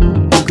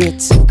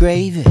 Grits and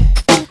gravy.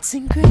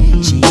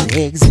 Cheese,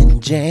 eggs,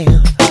 and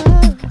jam.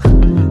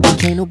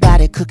 Can't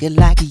nobody cook it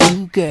like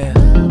you, girl.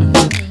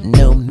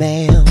 No,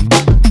 ma'am.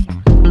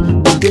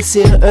 This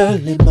here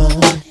early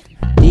morning,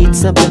 need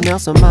something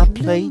else on my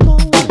plate.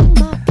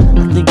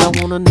 I think I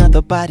want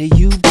another bite of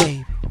you,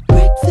 baby.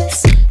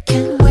 Breakfast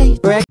can't wait.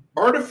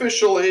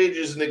 Artificial Age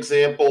is an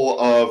example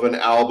of an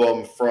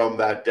album from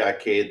that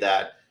decade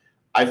that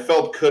I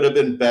felt could have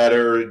been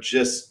better. It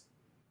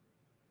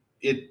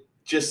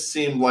just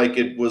seemed like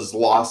it was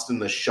lost in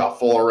the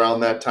shuffle around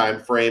that time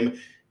frame.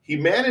 He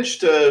managed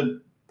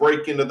to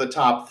break into the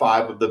top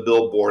 5 of the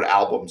Billboard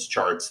albums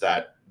charts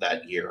that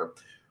year.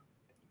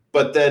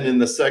 But then in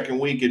the second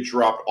week, it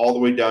dropped all the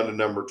way down to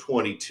number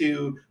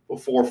 22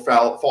 before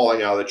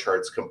falling out of the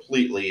charts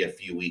completely a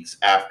few weeks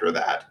after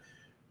that.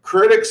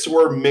 Critics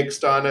were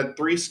mixed on it.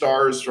 3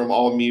 stars from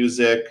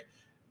AllMusic,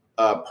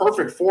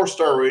 perfect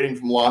 4-star rating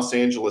from Los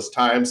Angeles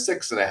Times,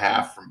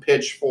 6.5 from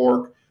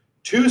Pitchfork,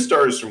 2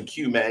 stars from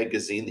Q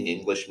Magazine, the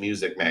English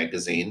music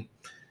magazine.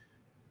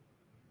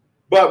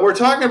 But we're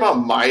talking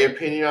about my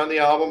opinion on the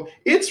album.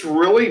 It's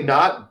really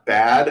not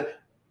bad.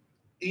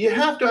 You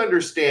have to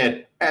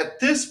understand, at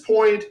this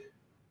point,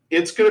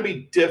 it's going to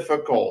be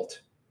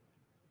difficult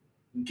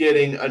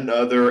getting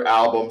another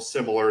album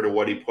similar to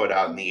what he put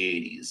out in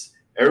the 80s.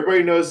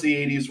 Everybody knows the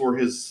 80s were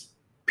his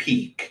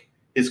peak,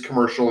 his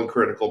commercial and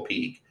critical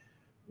peak,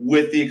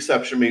 with the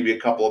exception maybe a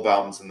couple of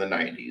albums in the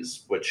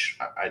 90s, which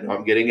I know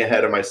I'm getting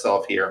ahead of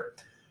myself here.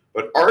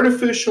 But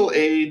Artificial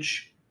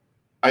Age,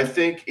 I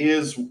think,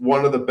 is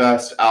one of the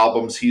best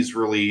albums he's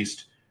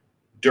released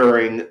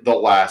during the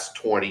last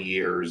 20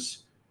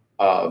 years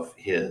of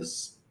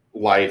his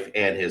life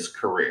and his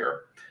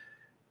career.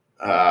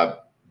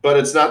 But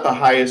it's not the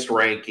highest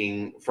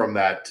ranking from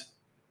that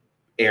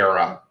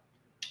era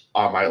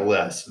on my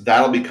list.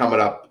 That'll be coming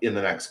up in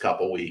the next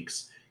couple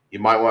weeks. You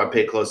might want to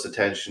pay close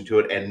attention to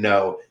it. And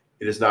no,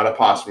 it is not a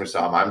posthumous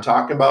album. I'm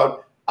talking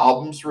about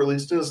albums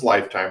released in his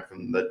lifetime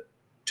from the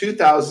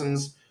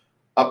 2000s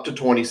up to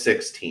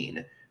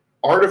 2016.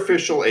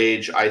 Artificial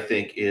Age, I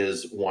think,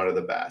 is one of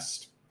the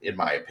best, in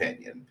my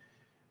opinion,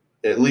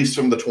 at least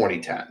from the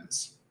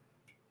 2010s.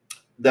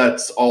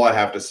 That's all I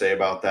have to say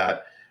about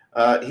that.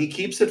 He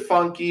keeps it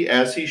funky,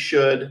 as he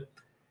should.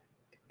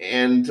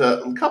 And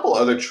a couple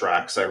other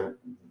tracks I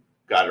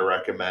got to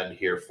recommend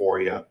here for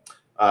you.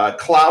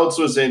 Clouds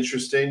was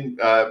interesting.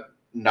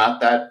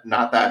 Not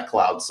that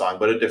Clouds song,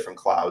 but a different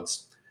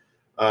Clouds.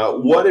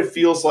 What It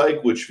Feels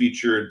Like, which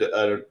featured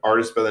an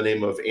artist by the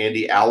name of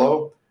Andy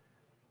Allo.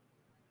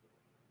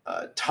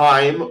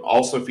 Time,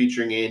 also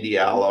featuring Andy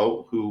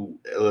Allo, who,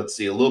 let's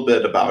see, a little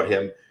bit about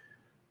him.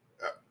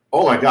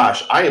 Oh my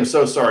gosh, I am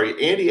so sorry.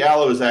 Andy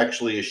Allo is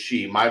actually a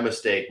she. My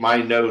mistake. My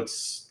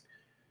notes.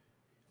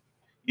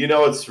 You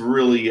know, it's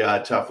really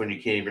tough when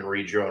you can't even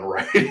read your own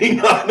writing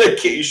on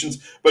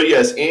occasions. But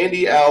yes,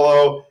 Andy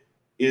Allo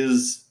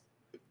is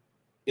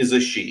a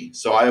she.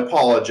 So I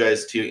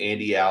apologize to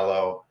Andy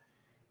Allo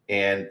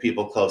and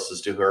people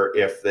closest to her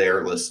if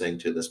they're listening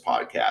to this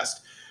podcast.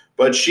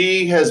 But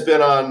she has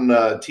been on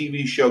a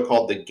TV show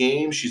called The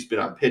Game. She's been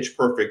on Pitch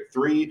Perfect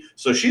 3.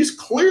 So she's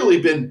clearly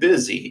been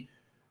busy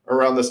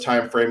around this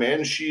time frame.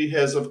 And she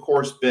has, of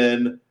course,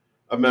 been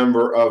a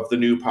member of the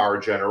New Power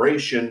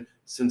Generation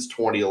since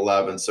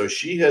 2011. So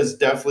she has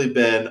definitely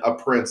been a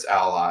Prince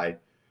ally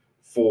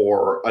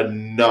for a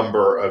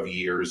number of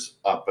years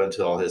up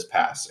until his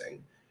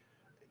passing.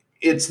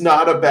 It's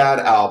not a bad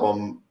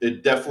album.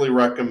 It definitely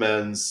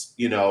recommends,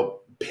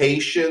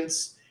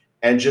 patience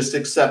and just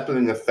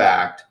accepting the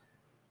fact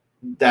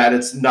that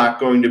it's not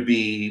going to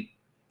be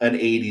an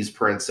 80s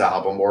Prince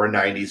album or a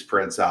 90s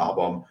Prince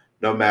album,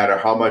 no matter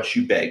how much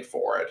you beg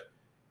for it.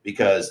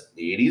 Because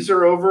the 80s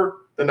are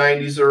over, the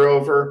 90s are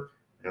over,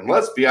 and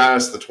let's be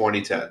honest, the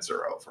 2010s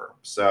are over.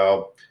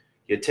 So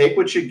you take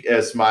what you,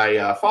 as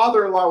my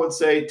father-in-law would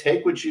say,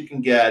 take what you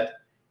can get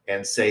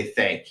and say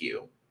thank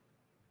you.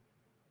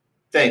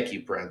 Thank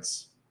you,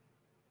 Prince.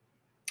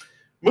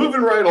 Moving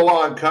right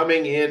along,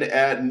 coming in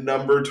at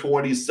number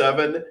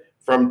 27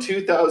 from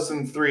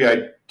 2003.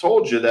 I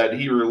told you that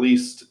he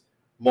released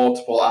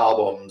multiple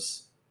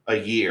albums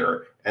a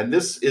year. And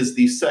this is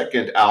the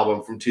second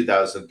album from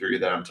 2003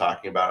 that I'm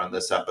talking about on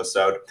this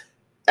episode.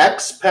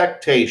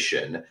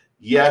 Expectation.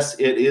 Yes,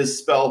 it is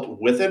spelled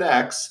with an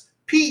X,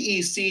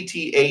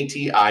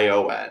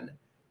 Pectation.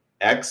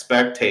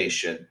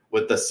 Expectation,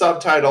 with the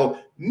subtitle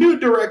New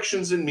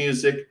Directions in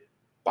Music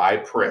by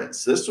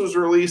Prince. This was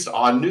released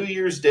on New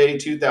Year's Day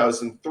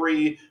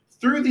 2003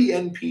 through the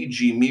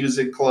NPG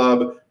Music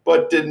Club,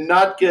 but did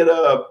not get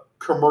a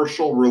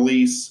commercial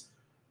release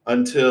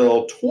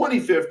until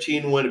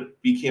 2015 when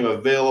it became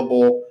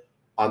available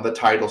on the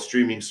Tidal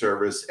streaming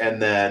service,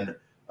 and then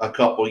a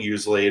couple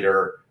years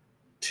later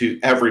to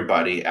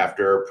everybody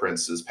after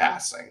Prince's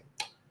passing.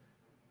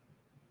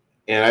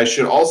 And I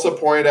should also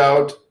point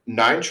out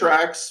 9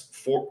 tracks,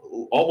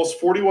 almost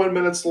 41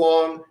 minutes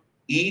long.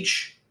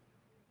 Each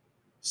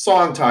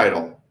song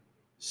title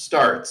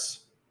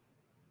starts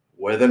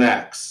with an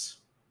X.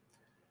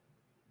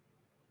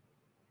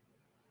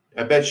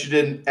 I bet you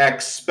didn't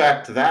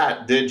expect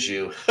that, did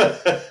you?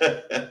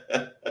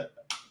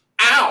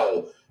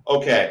 Ow!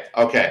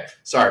 Okay.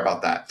 Sorry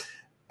about that.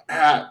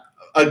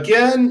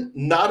 Again,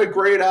 not a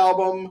great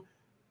album,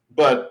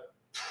 but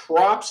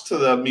props to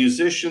the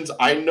musicians.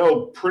 I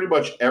know pretty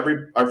much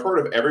I've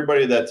heard of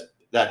everybody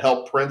that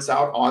helped Prince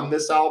out on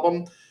this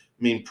album. I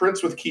mean,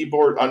 Prince with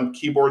keyboards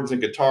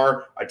and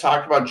guitar. I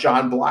talked about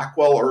John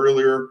Blackwell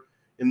earlier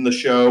in the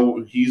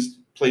show. He's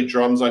played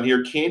drums on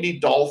here. Candy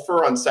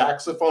Dulfer on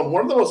saxophone,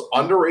 one of the most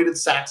underrated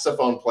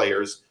saxophone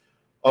players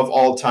of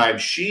all time.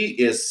 She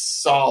is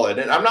solid.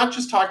 And I'm not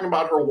just talking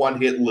about her one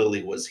hit,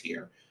 Lily Was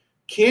Here.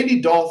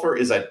 Candy Dulfer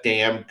is a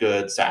damn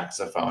good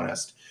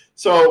saxophonist.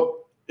 So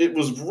it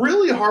was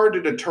really hard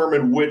to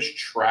determine which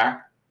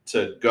track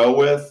to go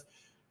with,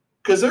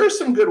 because there are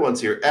some good ones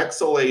here.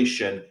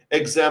 Exhalation,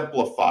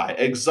 Exemplify,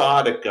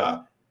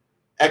 Exotica,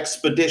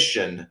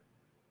 Expedition.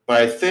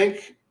 But I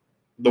think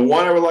the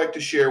one I would like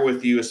to share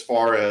with you as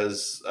far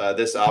as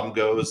this album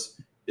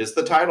goes is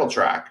the title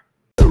track.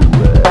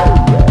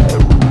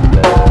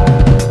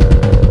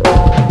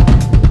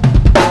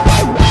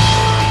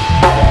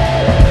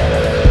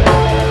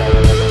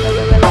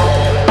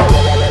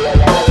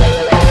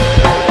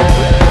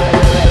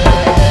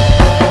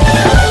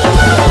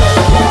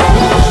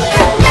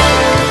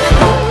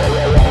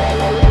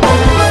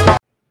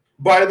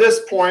 By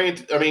this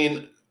point, I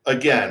mean,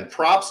 again,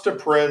 props to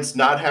Prince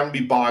not having to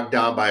be bogged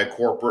down by a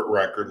corporate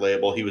record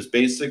label. He was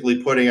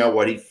basically putting out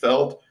what he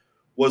felt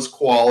was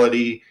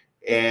quality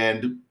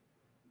and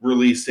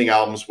releasing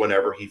albums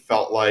whenever he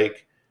felt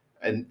like.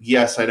 And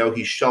yes, I know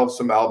he shelved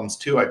some albums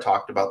too. I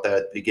talked about that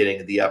at the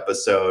beginning of the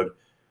episode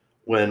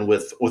when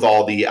with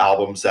all the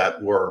albums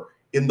that were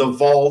in the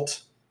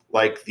vault,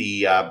 like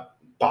the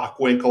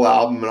Bockwinkel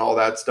album and all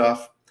that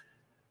stuff.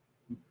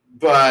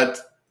 But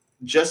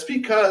just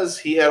because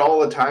he had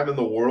all the time in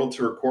the world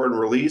to record and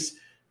release,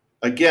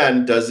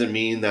 again, doesn't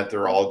mean that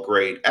they're all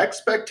great.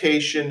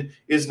 Expectation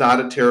is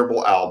not a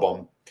terrible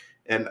album.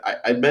 And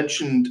I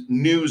mentioned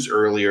News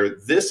earlier.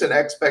 This and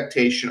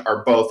Expectation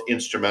are both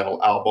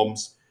instrumental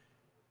albums.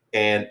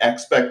 And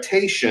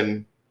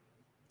Expectation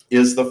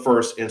is the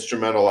first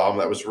instrumental album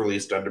that was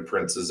released under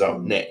Prince's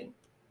own name.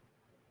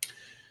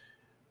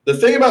 The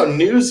thing about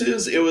News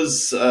is it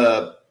was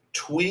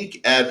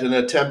tweak at an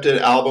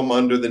attempted album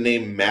under the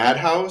name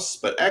Madhouse,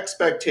 but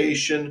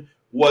Expectation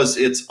was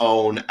its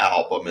own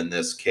album in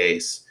this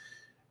case.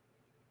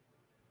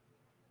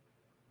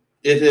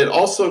 It had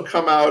also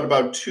come out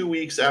about 2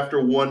 weeks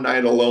after One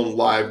Night Alone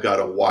Live got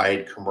a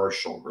wide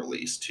commercial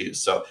release too.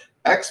 So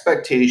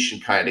Expectation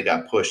kind of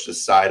got pushed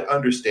aside,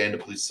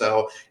 understandably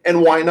so.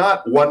 And why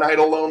not? One Night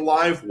Alone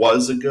Live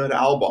was a good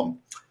album.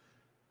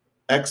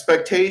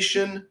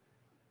 Expectation,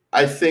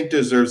 I think,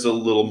 deserves a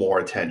little more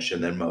attention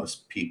than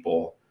most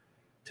people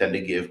tend to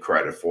give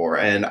credit for.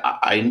 And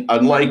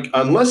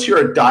unless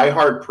you're a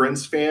diehard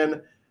Prince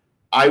fan,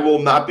 I will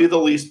not be the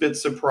least bit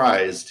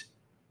surprised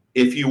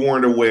if you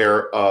weren't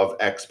aware of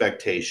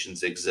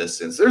Expectation's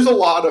existence. There's a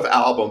lot of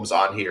albums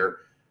on here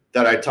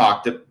that I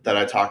talked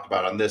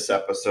about on this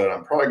episode.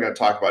 I'm probably going to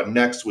talk about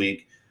next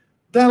week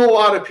that a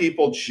lot of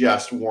people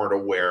just weren't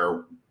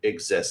aware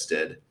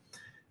existed.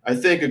 I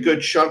think a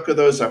good chunk of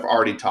those I've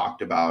already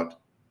talked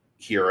about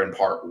here in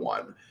part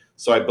 1.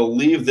 So I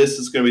believe this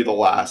is going to be the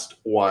last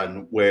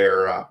one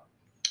where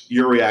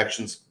the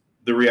reaction's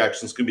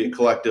going to be a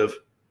collective,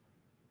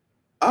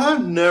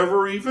 I've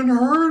never even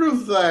heard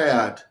of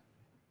that.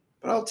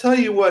 But I'll tell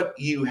you what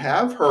you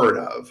have heard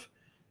of.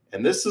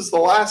 And this is the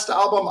last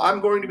album I'm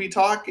going to be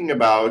talking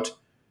about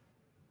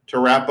to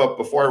wrap up,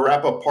 before I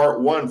wrap up part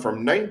 1,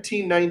 from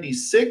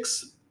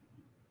 1996,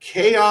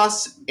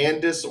 Chaos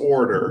and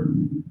Disorder.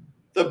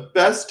 The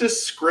best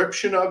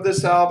description of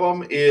this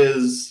album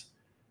is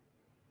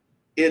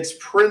it's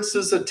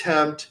Prince's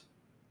attempt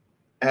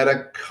at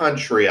a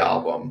country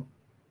album.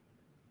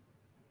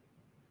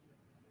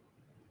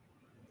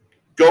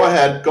 Go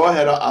ahead.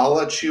 I'll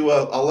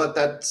let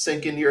that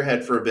sink into your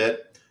head for a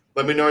bit.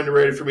 Let me know when you're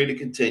ready for me to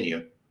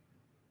continue.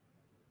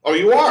 Oh,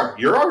 you are?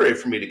 You're all ready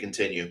for me to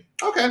continue.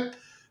 Okay,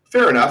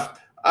 fair enough.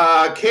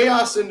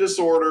 Chaos and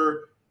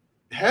Disorder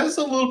has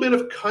a little bit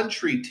of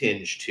country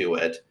tinge to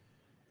it.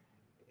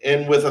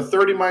 And with a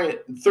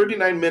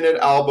 39-minute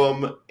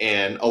album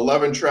and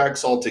 11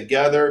 tracks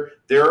altogether,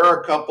 there are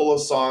a couple of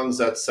songs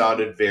that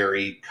sounded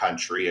very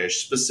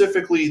country-ish,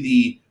 specifically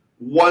the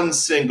one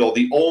single,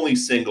 the only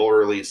single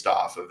released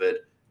off of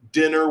it,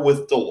 Dinner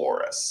with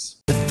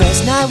Dolores. The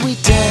first night we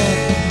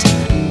danced,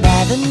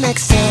 by the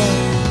next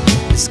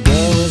time, this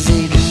girl was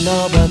eating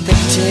all but the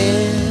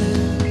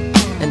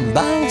tail, and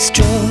by the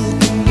stroke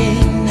of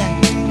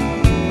midnight,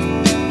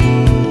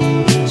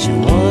 she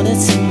wanted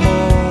some more.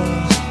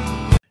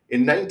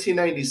 In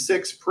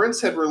 1996,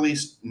 Prince had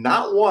released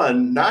not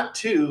one, not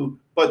two,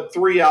 but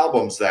 3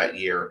 albums that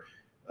year.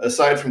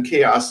 Aside from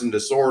Chaos and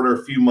Disorder,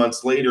 a few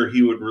months later,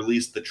 he would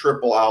release the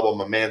triple album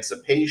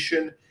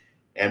Emancipation.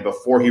 And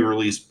before he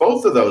released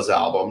both of those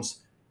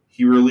albums,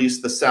 he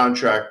released the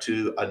soundtrack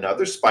to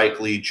another Spike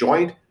Lee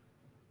joint,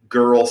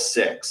 Girl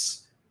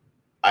 6.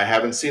 I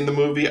haven't seen the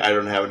movie. I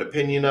don't have an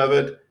opinion of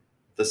it.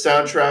 The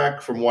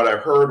soundtrack, from what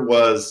I've heard,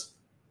 was,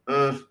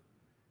 and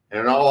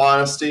in all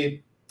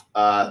honesty,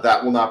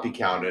 that will not be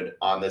counted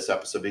on this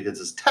episode because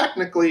it's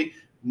technically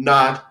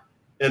not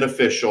an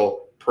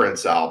official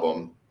Prince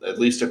album, at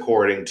least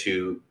according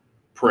to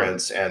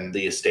Prince and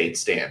the estate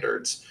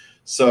standards.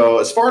 So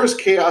as far as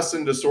Chaos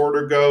and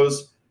Disorder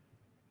goes,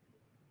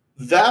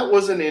 that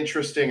was an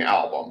interesting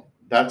album.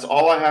 That's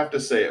all I have to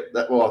say.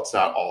 Well, it's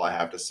not all I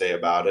have to say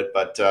about it,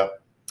 but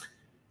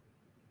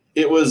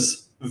it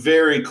was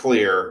very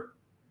clear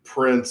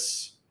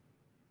Prince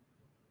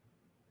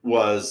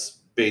was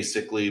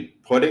basically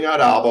putting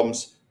out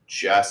albums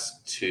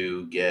just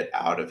to get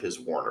out of his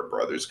Warner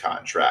Brothers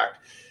contract.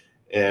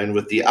 And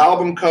with the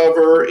album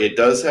cover, it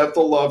does have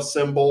the love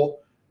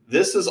symbol.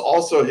 This is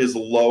also his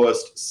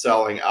lowest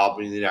selling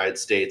album in the United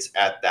States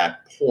at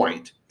that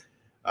point,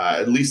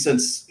 at least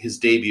since his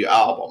debut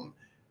album.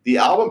 The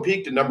album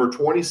peaked at number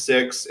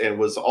 26 and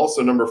was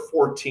also number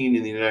 14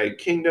 in the United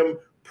Kingdom.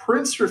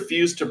 Prince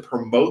refused to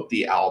promote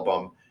the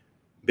album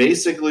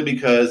basically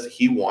because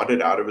he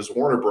wanted out of his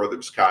Warner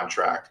Brothers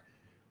contract.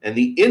 And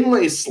the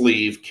inlay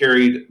sleeve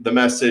carried the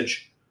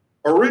message,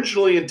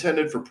 originally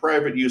intended for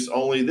private use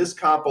only, this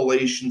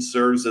compilation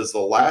serves as the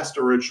last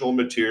original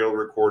material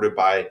recorded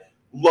by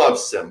Love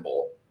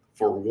Symbol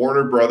for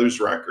Warner Brothers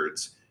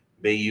Records.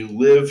 May you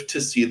live to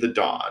see the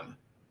dawn.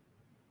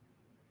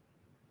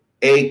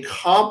 A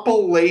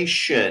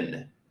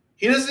compilation.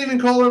 He doesn't even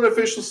call it an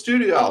official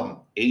studio album.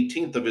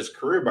 18th of his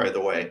career, by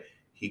the way.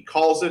 He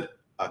calls it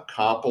a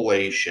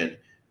compilation.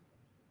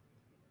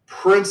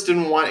 Prince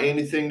didn't want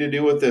anything to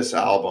do with this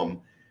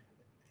album.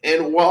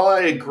 And while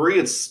I agree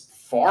it's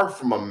far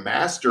from a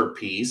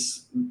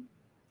masterpiece,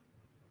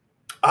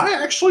 I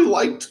actually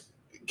liked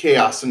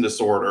Chaos and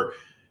Disorder.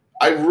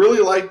 I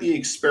really like the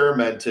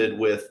experimented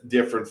with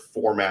different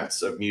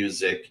formats of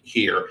music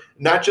here.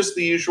 Not just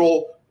the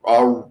usual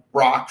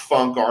rock,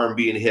 funk,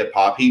 R&B, and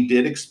hip-hop. He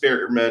did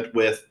experiment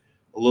with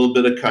a little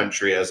bit of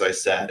country, as I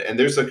said. And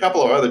there's a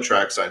couple of other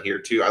tracks on here,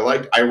 too. I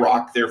liked I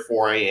Rock,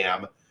 Therefore I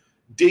Am,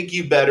 Dig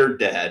You Better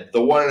Dead, the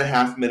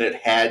 1.5 minute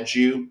Had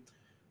You,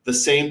 The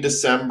Same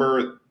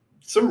December,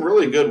 some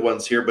really good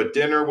ones here, but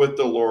Dinner with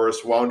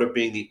Dolores wound up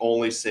being the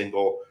only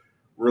single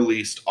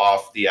released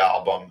off the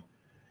album.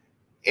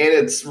 And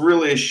it's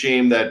really a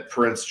shame that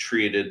Prince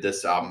treated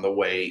this album the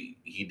way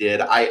he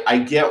did. I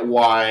get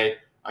why.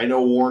 I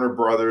know Warner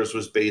Brothers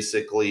was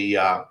basically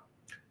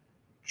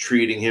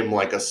treating him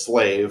like a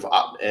slave.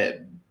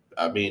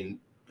 I mean,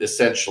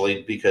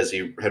 essentially because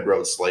he had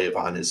wrote slave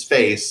on his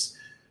face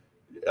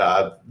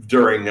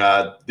during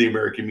the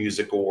American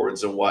Music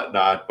Awards and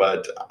whatnot,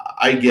 but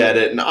I get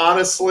it. And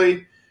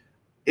honestly,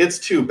 it's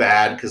too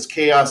bad because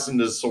Chaos and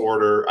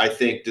Disorder, I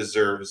think,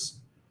 deserves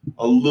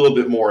a little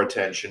bit more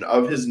attention.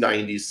 Of his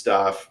 90s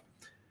stuff,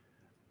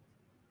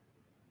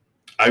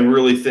 I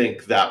really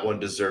think that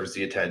one deserves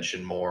the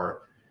attention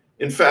more.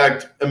 In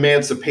fact,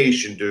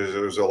 Emancipation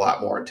deserves a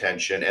lot more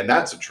attention, and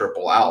that's a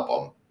triple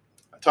album.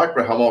 I talked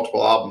about how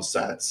multiple album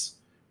sets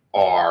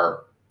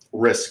are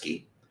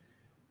risky,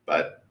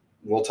 but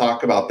we'll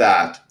talk about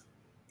that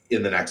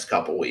in the next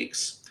couple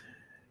weeks.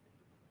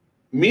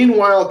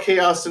 Meanwhile,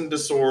 Chaos and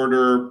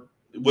Disorder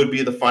would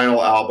be the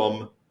final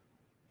album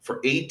for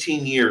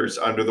 18 years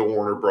under the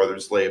Warner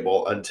Brothers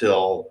label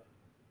until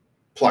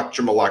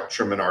Plectrum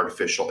Electrum and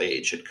Artificial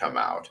Age had come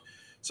out.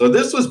 So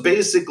this was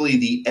basically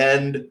the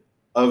end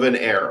of an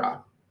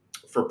era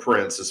for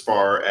Prince as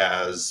far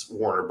as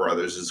Warner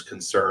Brothers is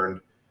concerned.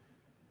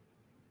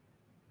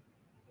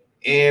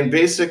 And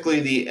basically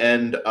the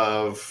end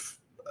of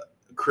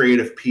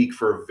creative peak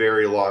for a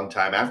very long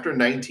time. After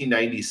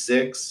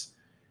 1996,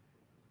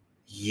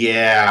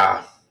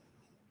 yeah,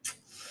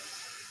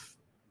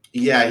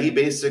 he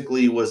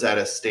basically was at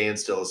a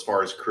standstill as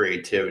far as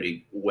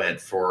creativity went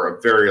for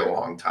a very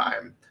long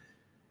time.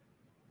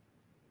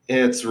 And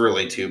it's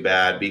really too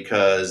bad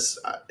because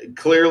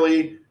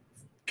clearly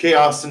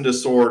Chaos and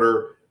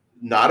Disorder,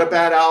 not a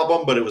bad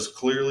album, but it was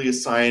clearly a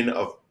sign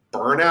of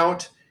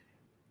burnout.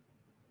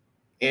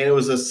 And it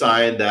was a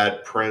sign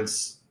that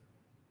Prince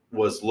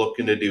was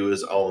looking to do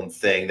his own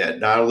thing that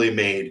not only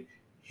made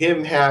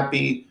him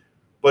happy,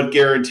 but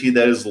guarantee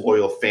that his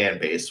loyal fan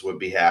base would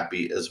be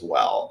happy as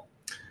well.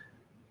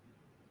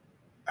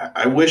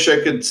 I wish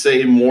I could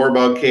say more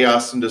about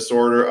Chaos and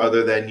Disorder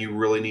other than you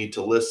really need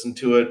to listen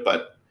to it,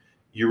 but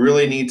you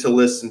really need to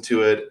listen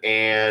to it,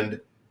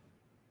 and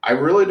I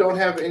really don't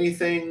have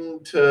anything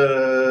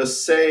to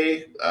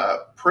say.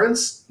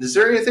 Prince, is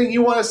there anything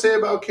you want to say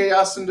about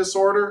Chaos and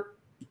Disorder?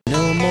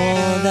 No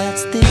more,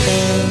 that's the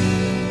end.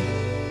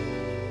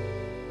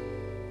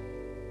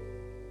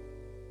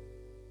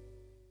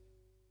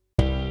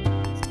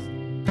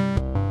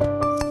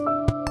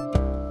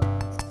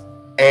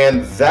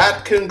 And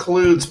that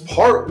concludes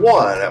part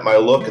 1 at my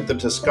look at the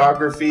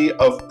discography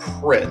of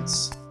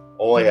Prince.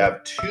 Only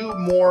have 2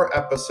 more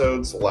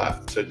episodes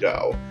left to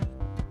go.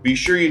 Be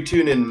sure you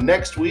tune in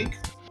next week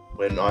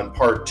when on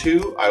part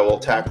 2 I will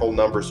tackle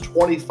numbers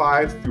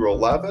 25 through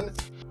 11,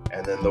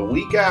 and then the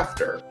week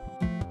after,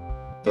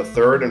 the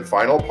third and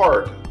final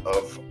part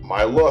of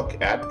my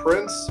look at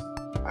Prince,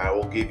 I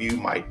will give you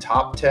my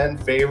top 10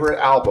 favorite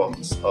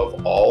albums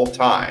of all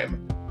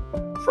time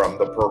from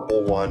the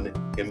Purple One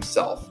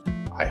himself.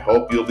 I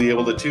hope you'll be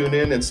able to tune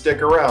in and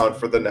stick around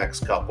for the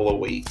next couple of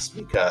weeks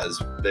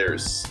because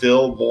there's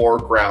still more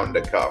ground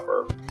to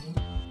cover.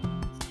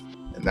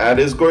 And that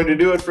is going to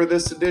do it for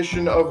this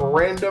edition of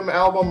Random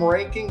Album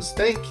Rankings.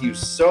 Thank you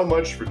so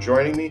much for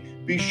joining me.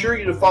 Be sure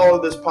you to follow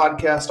this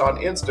podcast on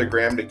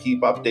Instagram to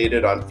keep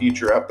updated on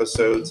future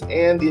episodes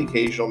and the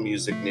occasional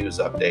music news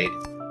update.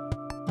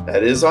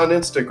 That is on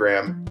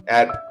Instagram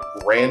at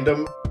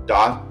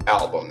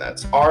random.album.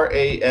 That's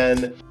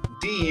RANDUMB.ALBUMB.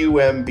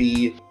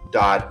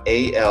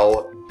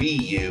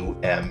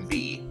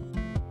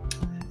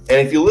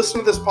 And if you listen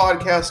to this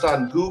podcast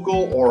on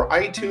Google or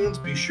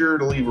iTunes, be sure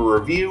to leave a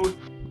review.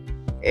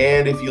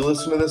 And if you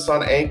listen to this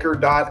on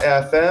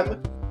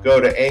anchor.fm, go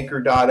to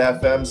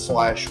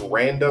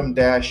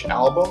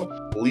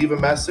anchor.fm/random-album, leave a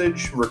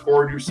message,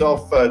 record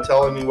yourself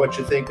telling me what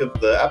you think of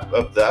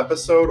the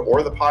episode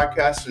or the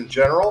podcast in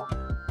general.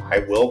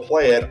 I will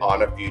play it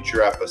on a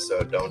future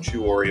episode. Don't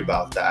you worry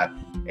about that.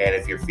 And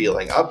if you're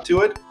feeling up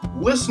to it,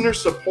 listener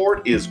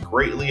support is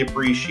greatly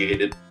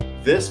appreciated.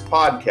 This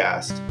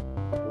podcast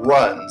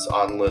runs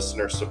on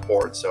listener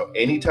support. So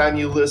anytime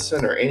you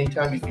listen or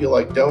anytime you feel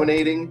like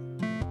donating,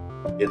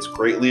 it's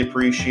greatly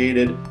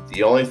appreciated.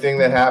 The only thing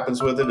that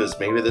happens with it is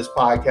maybe this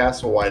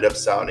podcast will wind up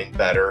sounding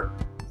better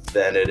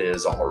than it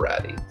is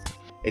already.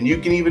 And you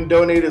can even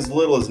donate as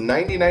little as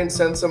 99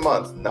 cents a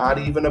month, not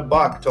even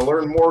 $1. To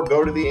learn more,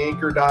 go to the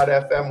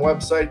anchor.fm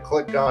website,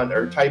 click on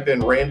or type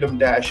in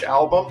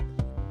random-album,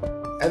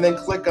 and then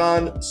click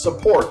on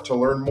support to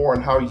learn more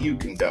on how you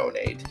can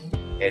donate.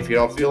 And if you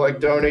don't feel like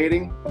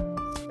donating,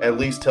 at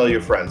least tell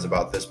your friends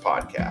about this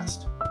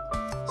podcast.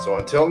 So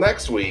until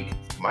next week,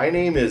 my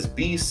name is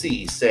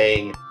BC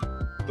saying,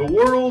 the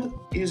world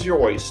is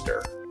your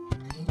oyster.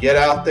 Get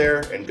out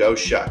there and go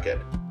shuck it.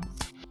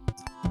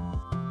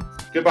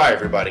 Goodbye,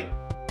 everybody.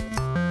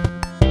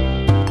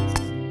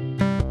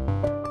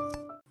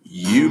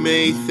 You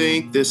may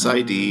think this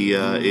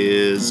idea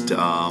is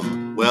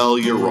dumb. Well,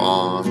 you're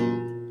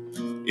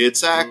wrong.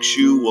 It's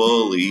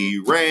actually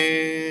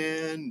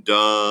random.